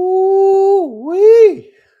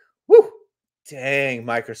 Woo-wee. Woo. Dang,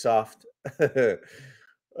 Microsoft.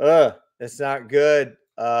 It's not good.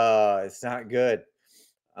 It's not good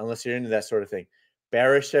unless you're into that sort of thing.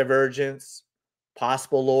 Bearish divergence,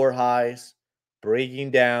 possible lower highs,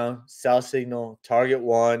 breaking down, sell signal, target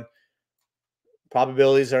 1.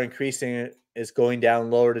 Probabilities are increasing. It's going down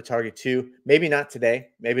lower to target 2. Maybe not today,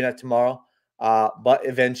 maybe not tomorrow, but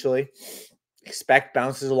eventually. Expect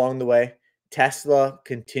bounces along the way. Tesla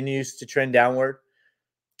continues to trend downward.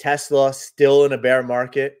 Tesla still in a bear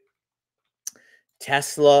market.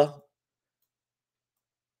 Tesla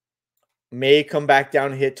may come back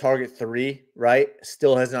down and hit target 3, right?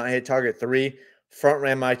 Still has not hit target 3. Front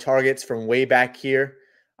ran my targets from way back here.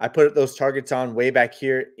 I put those targets on way back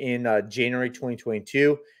here in January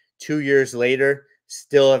 2022. 2 years later,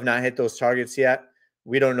 still have not hit those targets yet.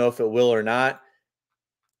 We don't know if it will or not.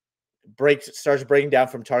 Starts breaking down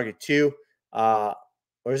from target 2. Or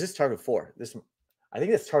is this target 4? I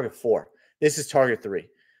think it's target 4. This is target 3.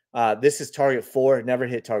 This is target 4. Never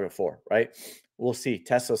hit target 4, right? We'll see.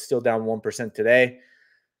 Tesla's still down 1% today.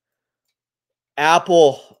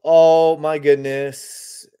 Apple, oh my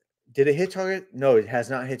goodness. Did it hit target? No, it has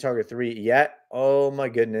not hit target 3 yet. Oh my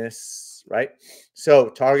goodness, right? So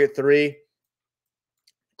target 3,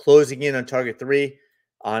 closing in on target 3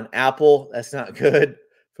 on Apple. That's not good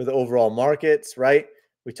for the overall markets, right?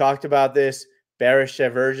 We talked about this. Bearish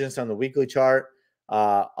divergence on the weekly chart.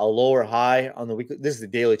 A lower high on the weekly. This is the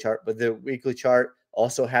daily chart, but the weekly chart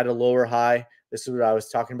also had a lower high. This is what I was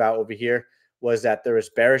talking about over here, was that there was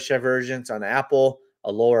bearish divergence on Apple,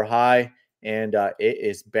 a lower high, and it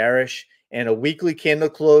is bearish. And a weekly candle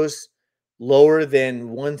close lower than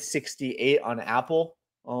 168 on Apple.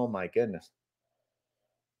 Oh my goodness.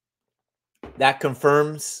 That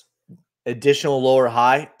confirms additional lower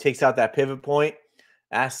high, takes out that pivot point.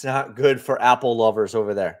 That's not good for Apple lovers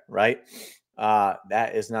over there, right?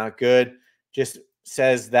 That is not good. Just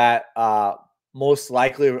says that most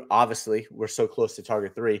likely, obviously, we're so close to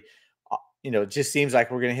target 3. It just seems like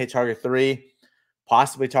we're going to hit target 3,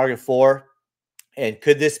 possibly target 4. And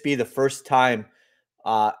could this be the first time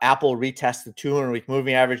Apple retests the 200-week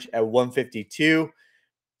moving average at 152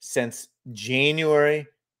 since January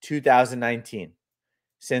 2019?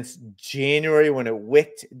 Since January, when it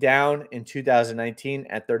wicked down in 2019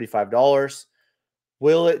 at $35.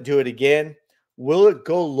 Will it do it again? Will it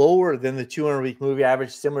go lower than the 200-week moving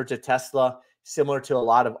average, similar to Tesla, similar to a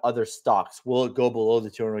lot of other stocks? Will it go below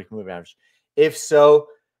the 200-week moving average? If so,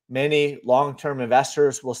 many long-term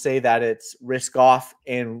investors will say that it's risk off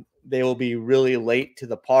and they will be really late to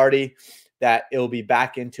the party, that it will be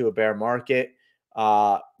back into a bear market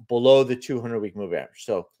below the 200-week moving average.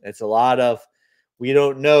 So it's a lot of we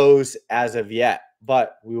don't knows as of yet,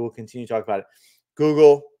 but we will continue to talk about it.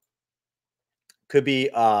 Google could be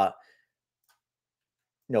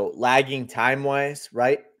lagging time-wise,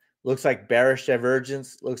 right? Looks like bearish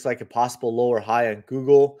divergence. Looks like a possible lower high on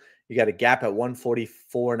Google. You got a gap at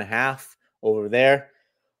 144.5 over there.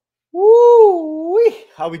 Woo!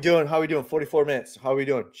 How we doing? 44 minutes. How are we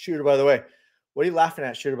doing? Shooter, by the way. What are you laughing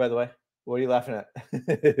at, Shooter, by the way? What are you laughing at?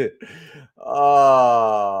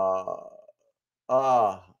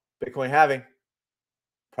 Bitcoin halving.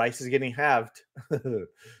 Price is getting halved.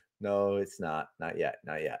 No, it's not. Not yet.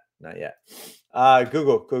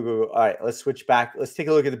 Google. All right, let's switch back. Let's take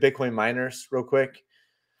a look at the Bitcoin miners real quick.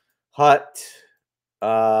 Hut.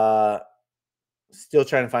 Still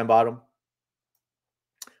trying to find bottom.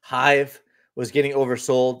 Hive was getting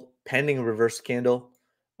oversold, pending a reverse candle.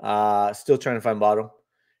 Still trying to find bottom.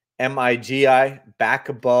 MIGI back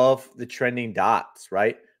above the trending dots,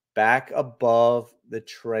 right? Back above the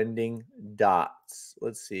trending dots.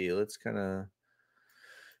 Let's see. Let's kind of,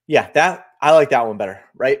 yeah, that I like that one better,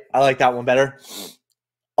 right? I like that one better.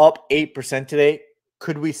 Up 8% today.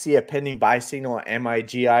 Could we see a pending buy signal on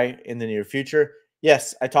MIGI in the near future?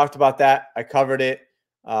 Yes, I talked about that. I covered it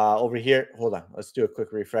over here. Hold on. Let's do a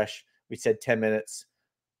quick refresh. We said 10 minutes.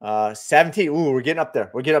 17. Ooh, we're getting up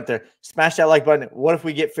there. We're getting up there. Smash that like button. What if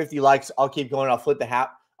we get 50 likes? I'll keep going. I'll flip the hat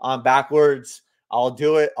on backwards. I'll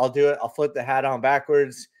do it. I'll flip the hat on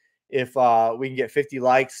backwards if we can get 50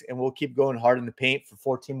 likes, and we'll keep going hard in the paint for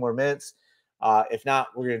 14 more minutes. If not,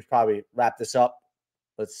 we're going to probably wrap this up.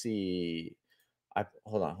 Let's see.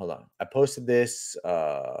 Hold on. I posted this.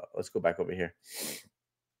 Let's go back over here.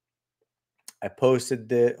 I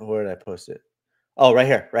posted it. Where did I post it? Oh, right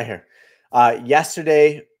here.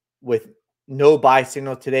 Yesterday, with no buy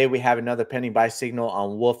signal, today we have another pending buy signal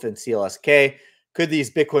on Wolf and CLSK. Could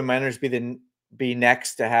these Bitcoin miners be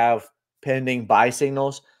next to have pending buy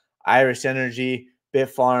signals? Iris Energy,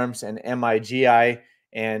 Bitfarms, and MIGI.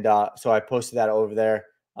 And so I posted that over there.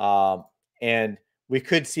 And we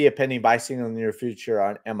could see a pending buy signal in the near future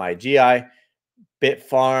on MIGI.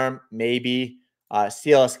 Bitfarm, maybe.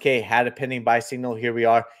 CLSK had a pending buy signal. Here we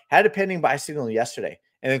are. Had a pending buy signal yesterday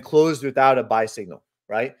and then closed without a buy signal,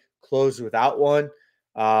 right? Closed without one.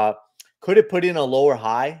 Could it put in a lower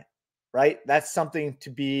high, right? That's something to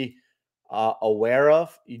be aware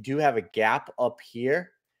of. You do have a gap up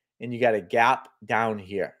here and you got a gap down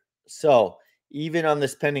here. So even on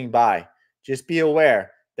this pending buy, just be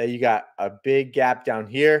aware that you got a big gap down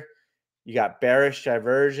here. You got bearish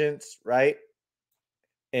divergence, right?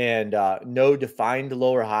 And no defined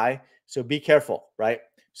lower high. So be careful, right?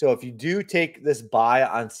 So if you do take this buy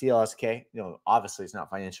on CLSK, obviously it's not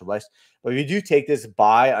financial advice, but if you do take this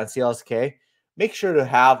buy on CLSK, make sure to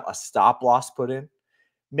have a stop loss put in.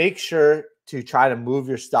 Make sure to try to move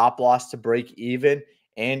your stop loss to break even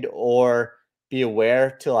and or be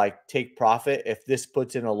aware to take profit if this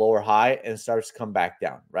puts in a lower high and starts to come back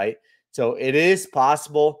down, right? So it is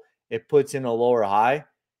possible it puts in a lower high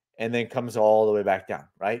and then comes all the way back down,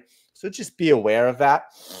 right? So just be aware of that.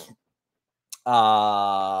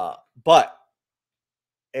 But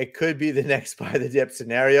it could be the next buy the dip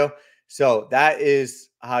scenario. So that is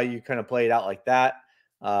how you kind of play it out like that.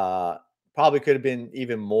 Probably could have been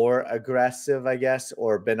even more aggressive, I guess,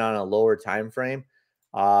 or been on a lower time frame.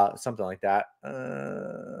 Something like that.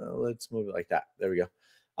 Let's move it like that. There we go.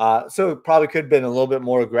 So it probably could have been a little bit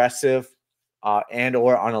more aggressive and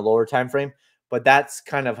or on a lower time frame. But that's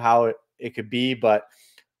kind of how it could be. But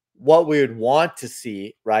what we would want to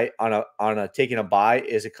see, right, on a taking a buy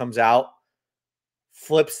is it comes out,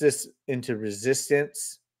 flips this into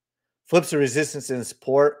resistance, flips the resistance and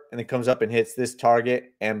support, and it comes up and hits this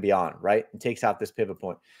target and beyond, right? And takes out this pivot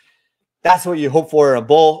point. That's what you hope for in a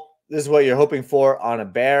bull. This is what you're hoping for on a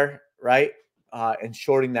bear, right? And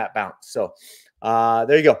shorting that bounce. So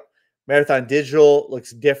there you go. Marathon Digital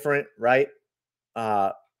looks different, right?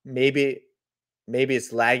 Maybe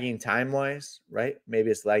it's lagging time-wise, right?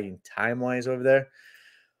 Maybe it's lagging time-wise over there.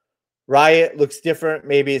 Riot looks different.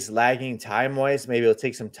 Maybe it's lagging time-wise. Maybe it'll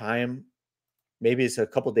take some time. Maybe it's a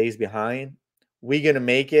couple days behind. We Gonna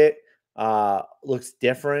Make It looks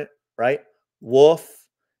different, right? Wolf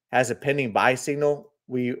has a pending buy signal.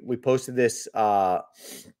 We posted this. We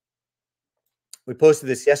posted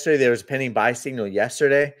this yesterday. There was a pending buy signal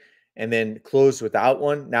yesterday and then closed without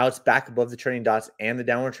one. Now it's back above the trending dots and the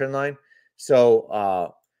downward trend line.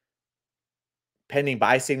 So pending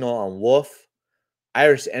buy signal on Wolf.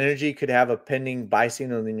 Iris Energy could have a pending buy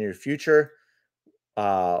signal in the near future.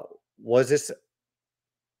 Is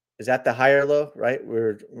that the higher low, right?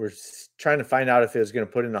 We're trying to find out if it was going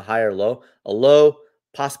to put in a higher low. A low,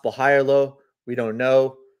 possible higher low. We don't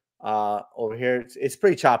know. Over here, it's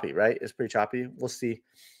pretty choppy, right? It's pretty choppy. We'll see.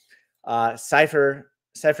 Cypher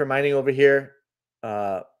mining over here.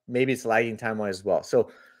 Maybe it's lagging time-wise as well.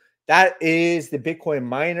 So that is the Bitcoin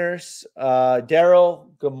miners. Daryl,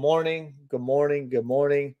 good morning. Good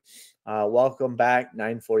morning. Welcome back.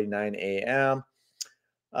 9:49 a.m.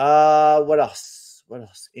 What else?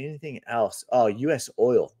 Anything else? Oh, U.S.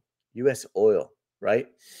 oil, right?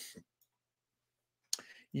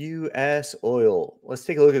 U.S. oil. Let's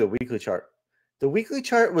take a look at the weekly chart. The weekly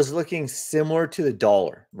chart was looking similar to the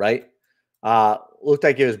dollar, right? Looked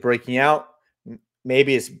like it was breaking out.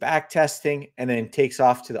 maybe it's back testing and then takes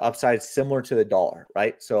off to the upside, similar to the dollar,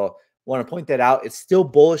 right? So want to point that out. It's still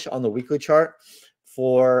bullish on the weekly chart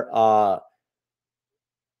for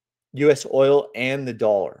US oil and the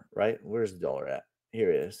dollar, right? Where's the dollar at?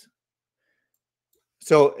 Here it is.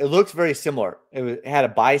 So it looks very similar. It had a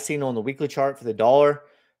buy signal on the weekly chart for the dollar,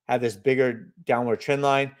 had this bigger downward trend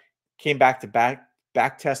line, came back to back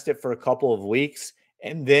test it for a couple of weeks,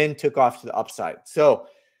 and then took off to the upside. So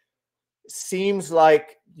seems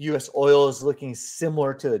like US oil is looking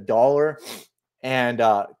similar to the dollar and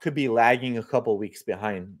could be lagging a couple of weeks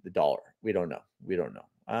behind the dollar. We don't know. We don't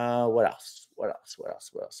know. What else? What else? What else?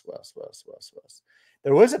 What else? What else? What else? What else? What else?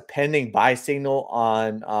 There was a pending buy signal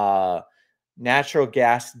on natural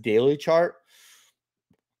gas daily chart.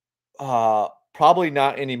 Probably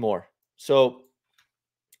not anymore. So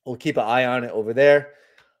we'll keep an eye on it over there.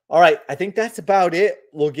 All right, I think that's about it.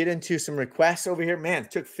 We'll get into some requests over here. Man,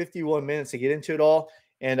 it took 51 minutes to get into it all.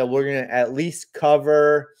 And we're going to at least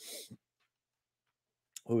cover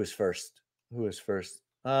who was first? Who was first?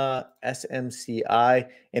 SMCI.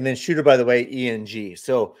 And then Shooter, by the way, ENG.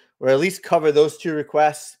 So we're at least cover those two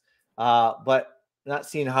requests. But not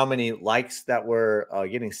seeing how many likes that were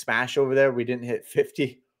getting smashed over there. We didn't hit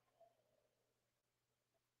 50.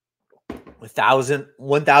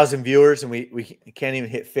 1,000 viewers, and we can't even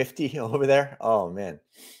hit 50 over there. Oh man.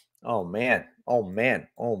 Oh man. Oh man.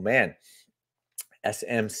 Oh man.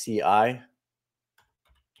 SMCI.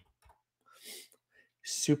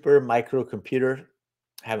 Super microcomputer.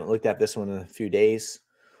 Haven't looked at this one in a few days.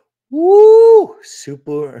 Woo!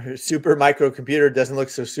 Super microcomputer doesn't look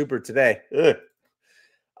so super today. Ugh.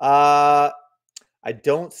 I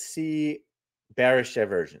don't see bearish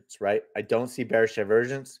divergence, right? I don't see bearish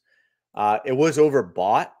divergence. It was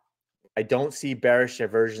overbought. I don't see bearish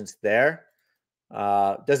divergence there.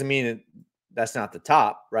 Doesn't mean that's not the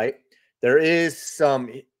top, right? There is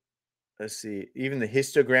some, let's see, even the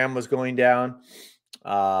histogram was going down.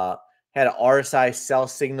 Had an RSI sell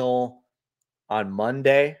signal on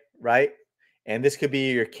Monday, right? And this could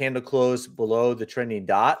be your candle close below the trending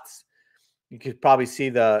dots. You could probably see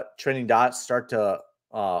the trending dots start to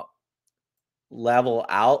level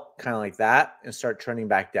out kind of like that and start trending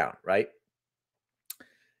back down, right?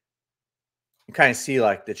 You kind of see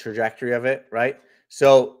like the trajectory of it, right?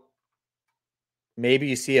 So maybe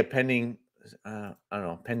you see a pending, I don't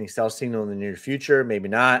know, pending sell signal in the near future, maybe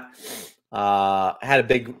not. Had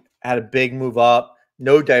a big move up,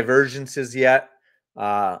 no divergences yet,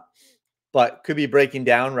 but could be breaking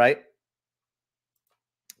down, right?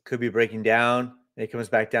 Could be breaking down. And it comes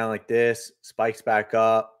back down like this, spikes back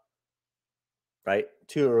up, right?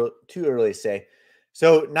 Too early to say.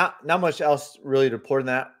 So not much else really to report on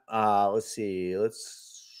that. Let's see.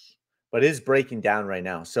 But it is breaking down right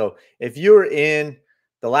now. So if you're in,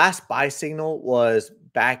 the last buy signal was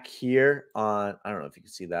back here on, I don't know if you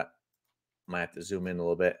can see that. Might have to zoom in a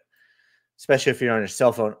little bit, especially if you're on your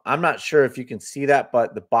cell phone. I'm not sure if you can see that,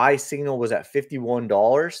 but the buy signal was at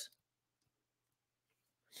 $51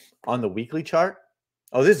 on the weekly chart.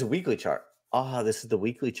 Oh, this is a weekly chart. Oh, this is the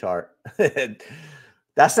weekly chart.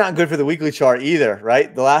 That's not good for the weekly chart either,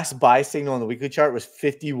 right? The last buy signal on the weekly chart was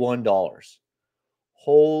 $51.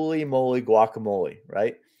 Holy moly guacamole,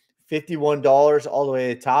 right? $51 all the way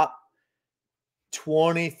to the top.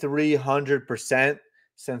 2,300%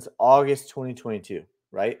 since August 2022,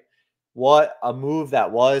 right? What a move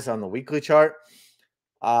that was on the weekly chart.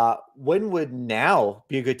 When would now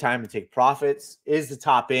be a good time to take profits? Is the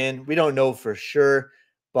top in? We don't know for sure,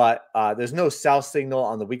 but there's no sell signal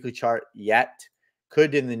on the weekly chart yet.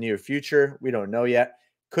 Could in the near future. We don't know yet.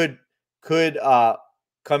 Could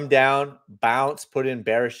come down, bounce, put in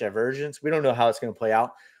bearish divergence. We don't know how it's going to play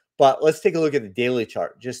out, but let's take a look at the daily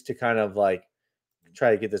chart just to kind of like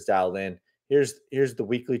try to get this dialed in. Here's the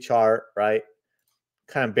weekly chart, right?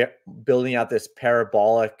 Kind of building out this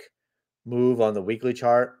parabolic move on the weekly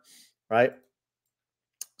chart, right?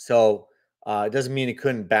 So it doesn't mean it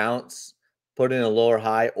couldn't bounce, put in a lower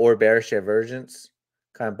high or bearish divergence,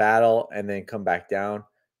 kind of battle, and then come back down.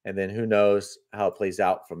 And then who knows how it plays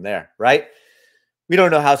out from there, right? We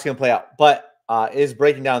don't know how it's going to play out, but it is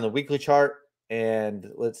breaking down the weekly chart.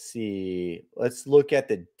 And let's see. Let's look at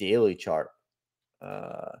the daily chart.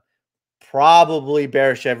 Probably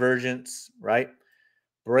bearish divergence, right?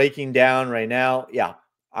 Breaking down right now. Yeah,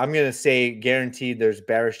 I'm going to say guaranteed there's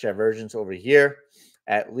bearish divergence over here,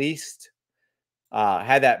 at least.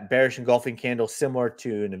 Had that bearish engulfing candle similar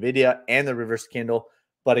to NVIDIA and the reverse candle.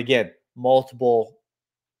 But again, multiple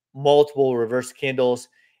reverse candles.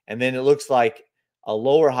 And then it looks like a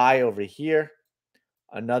lower high over here,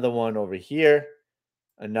 another one over here,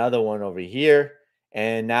 another one over here.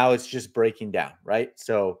 and now it's just breaking down, right?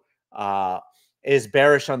 So it is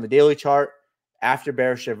bearish on the daily chart after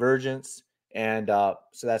bearish divergence. And so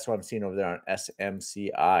that's what I'm seeing over there on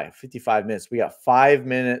SMCI. 55 minutes. We got 5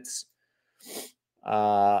 minutes.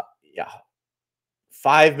 Yeah,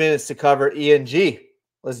 5 minutes to cover ENG.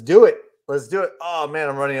 Let's do it. Let's do it. Oh man,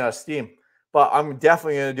 I'm running out of steam. But I'm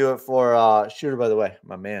definitely going to do it for Shooter, by the way,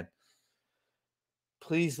 my man.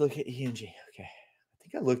 Please look at ENG. Okay. I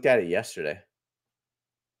think I looked at it yesterday.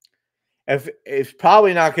 It's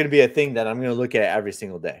probably not going to be a thing that I'm going to look at every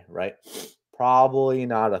single day, right? Probably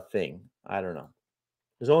not a thing. I don't know.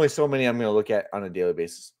 There's only so many I'm going to look at on a daily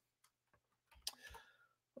basis.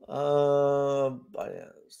 But yeah,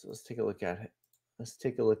 so let's take a look at it. Let's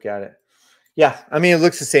take a look at it. Yeah, I mean, it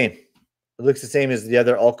looks the same. It looks the same as the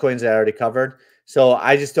other altcoins that I already covered. So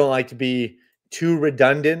I just don't like to be too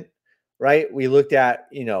redundant, right? We looked at,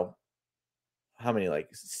 how many, like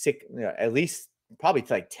six, at least probably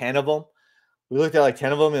like 10 of them. We looked at like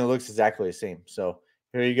 10 of them and it looks exactly the same. So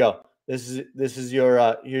here you go. This is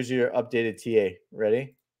your here's your updated TA.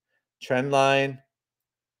 Ready? Trend line,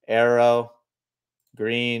 arrow,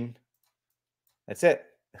 green. That's it.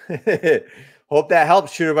 Hope that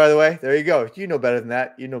helps, Shooter, by the way. There you go. You know better than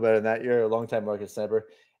that. You know better than that. You're a long-time market sniper.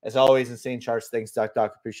 As always, insane charts. Thanks, Doc.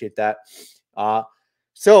 Appreciate that.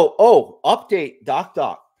 Update,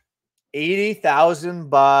 Doc. 80,000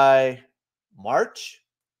 by March.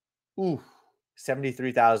 Ooh,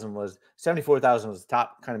 74,000 was the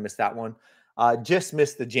top. Kind of missed that one. Just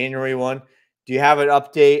missed the January one. Do you have an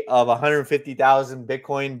update of 150,000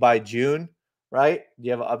 Bitcoin by June? Right? Do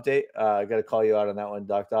you have an update? I got to call you out on that one,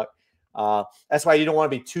 Doc. That's why you don't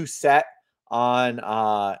want to be too set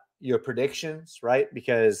on your predictions, right?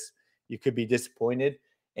 Because you could be disappointed.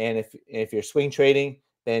 And if you're swing trading,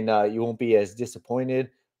 then you won't be as disappointed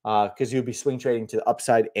because you'll be swing trading to the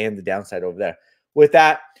upside and the downside over there. With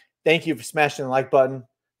that, thank you for smashing the like button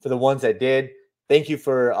for the ones that did. Thank you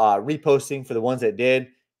for reposting for the ones that did.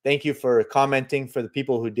 Thank you for commenting for the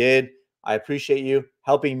people who did. I appreciate you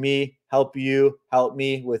helping me, help you, help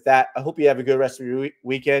me with that. I hope you have a good rest of your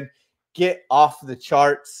weekend. Get off the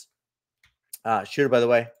charts. Shooter, by the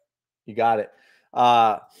way, you got it.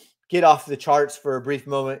 Get off the charts for a brief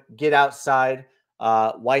moment. Get outside.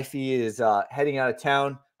 Wifey is heading out of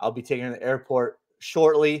town. I'll be taking her to the airport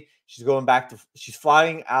shortly. She's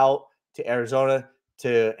flying out to Arizona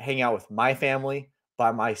to hang out with my family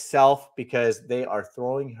by myself because they are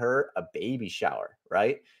throwing her a baby shower,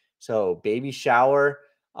 right? So baby shower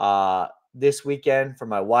this weekend for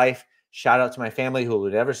my wife. Shout out to my family who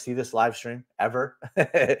would never see this live stream ever.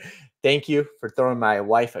 Thank you for throwing my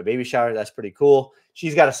wife a baby shower. That's pretty cool.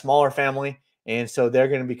 She's got a smaller family, and so they're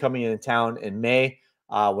going to be coming into town in May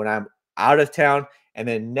when I'm out of town. And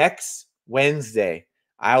then next Wednesday,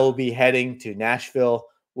 I will be heading to Nashville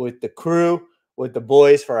with the crew, with the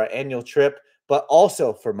boys for our annual trip, but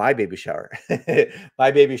also for my baby shower.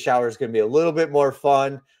 My baby shower is going to be a little bit more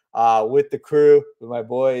fun with the crew, with my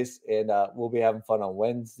boys, and we'll be having fun on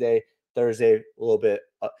Wednesday, Thursday, a little bit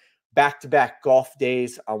back-to-back golf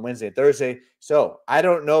days on Wednesday and Thursday. So I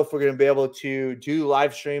don't know if we're going to be able to do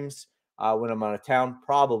live streams when I'm out of town.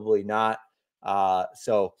 Probably not.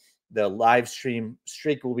 So the live stream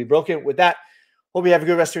streak will be broken. With that, hope you have a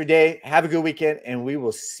good rest of your day. Have a good weekend, and we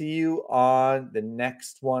will see you on the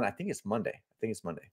next one. I think it's Monday.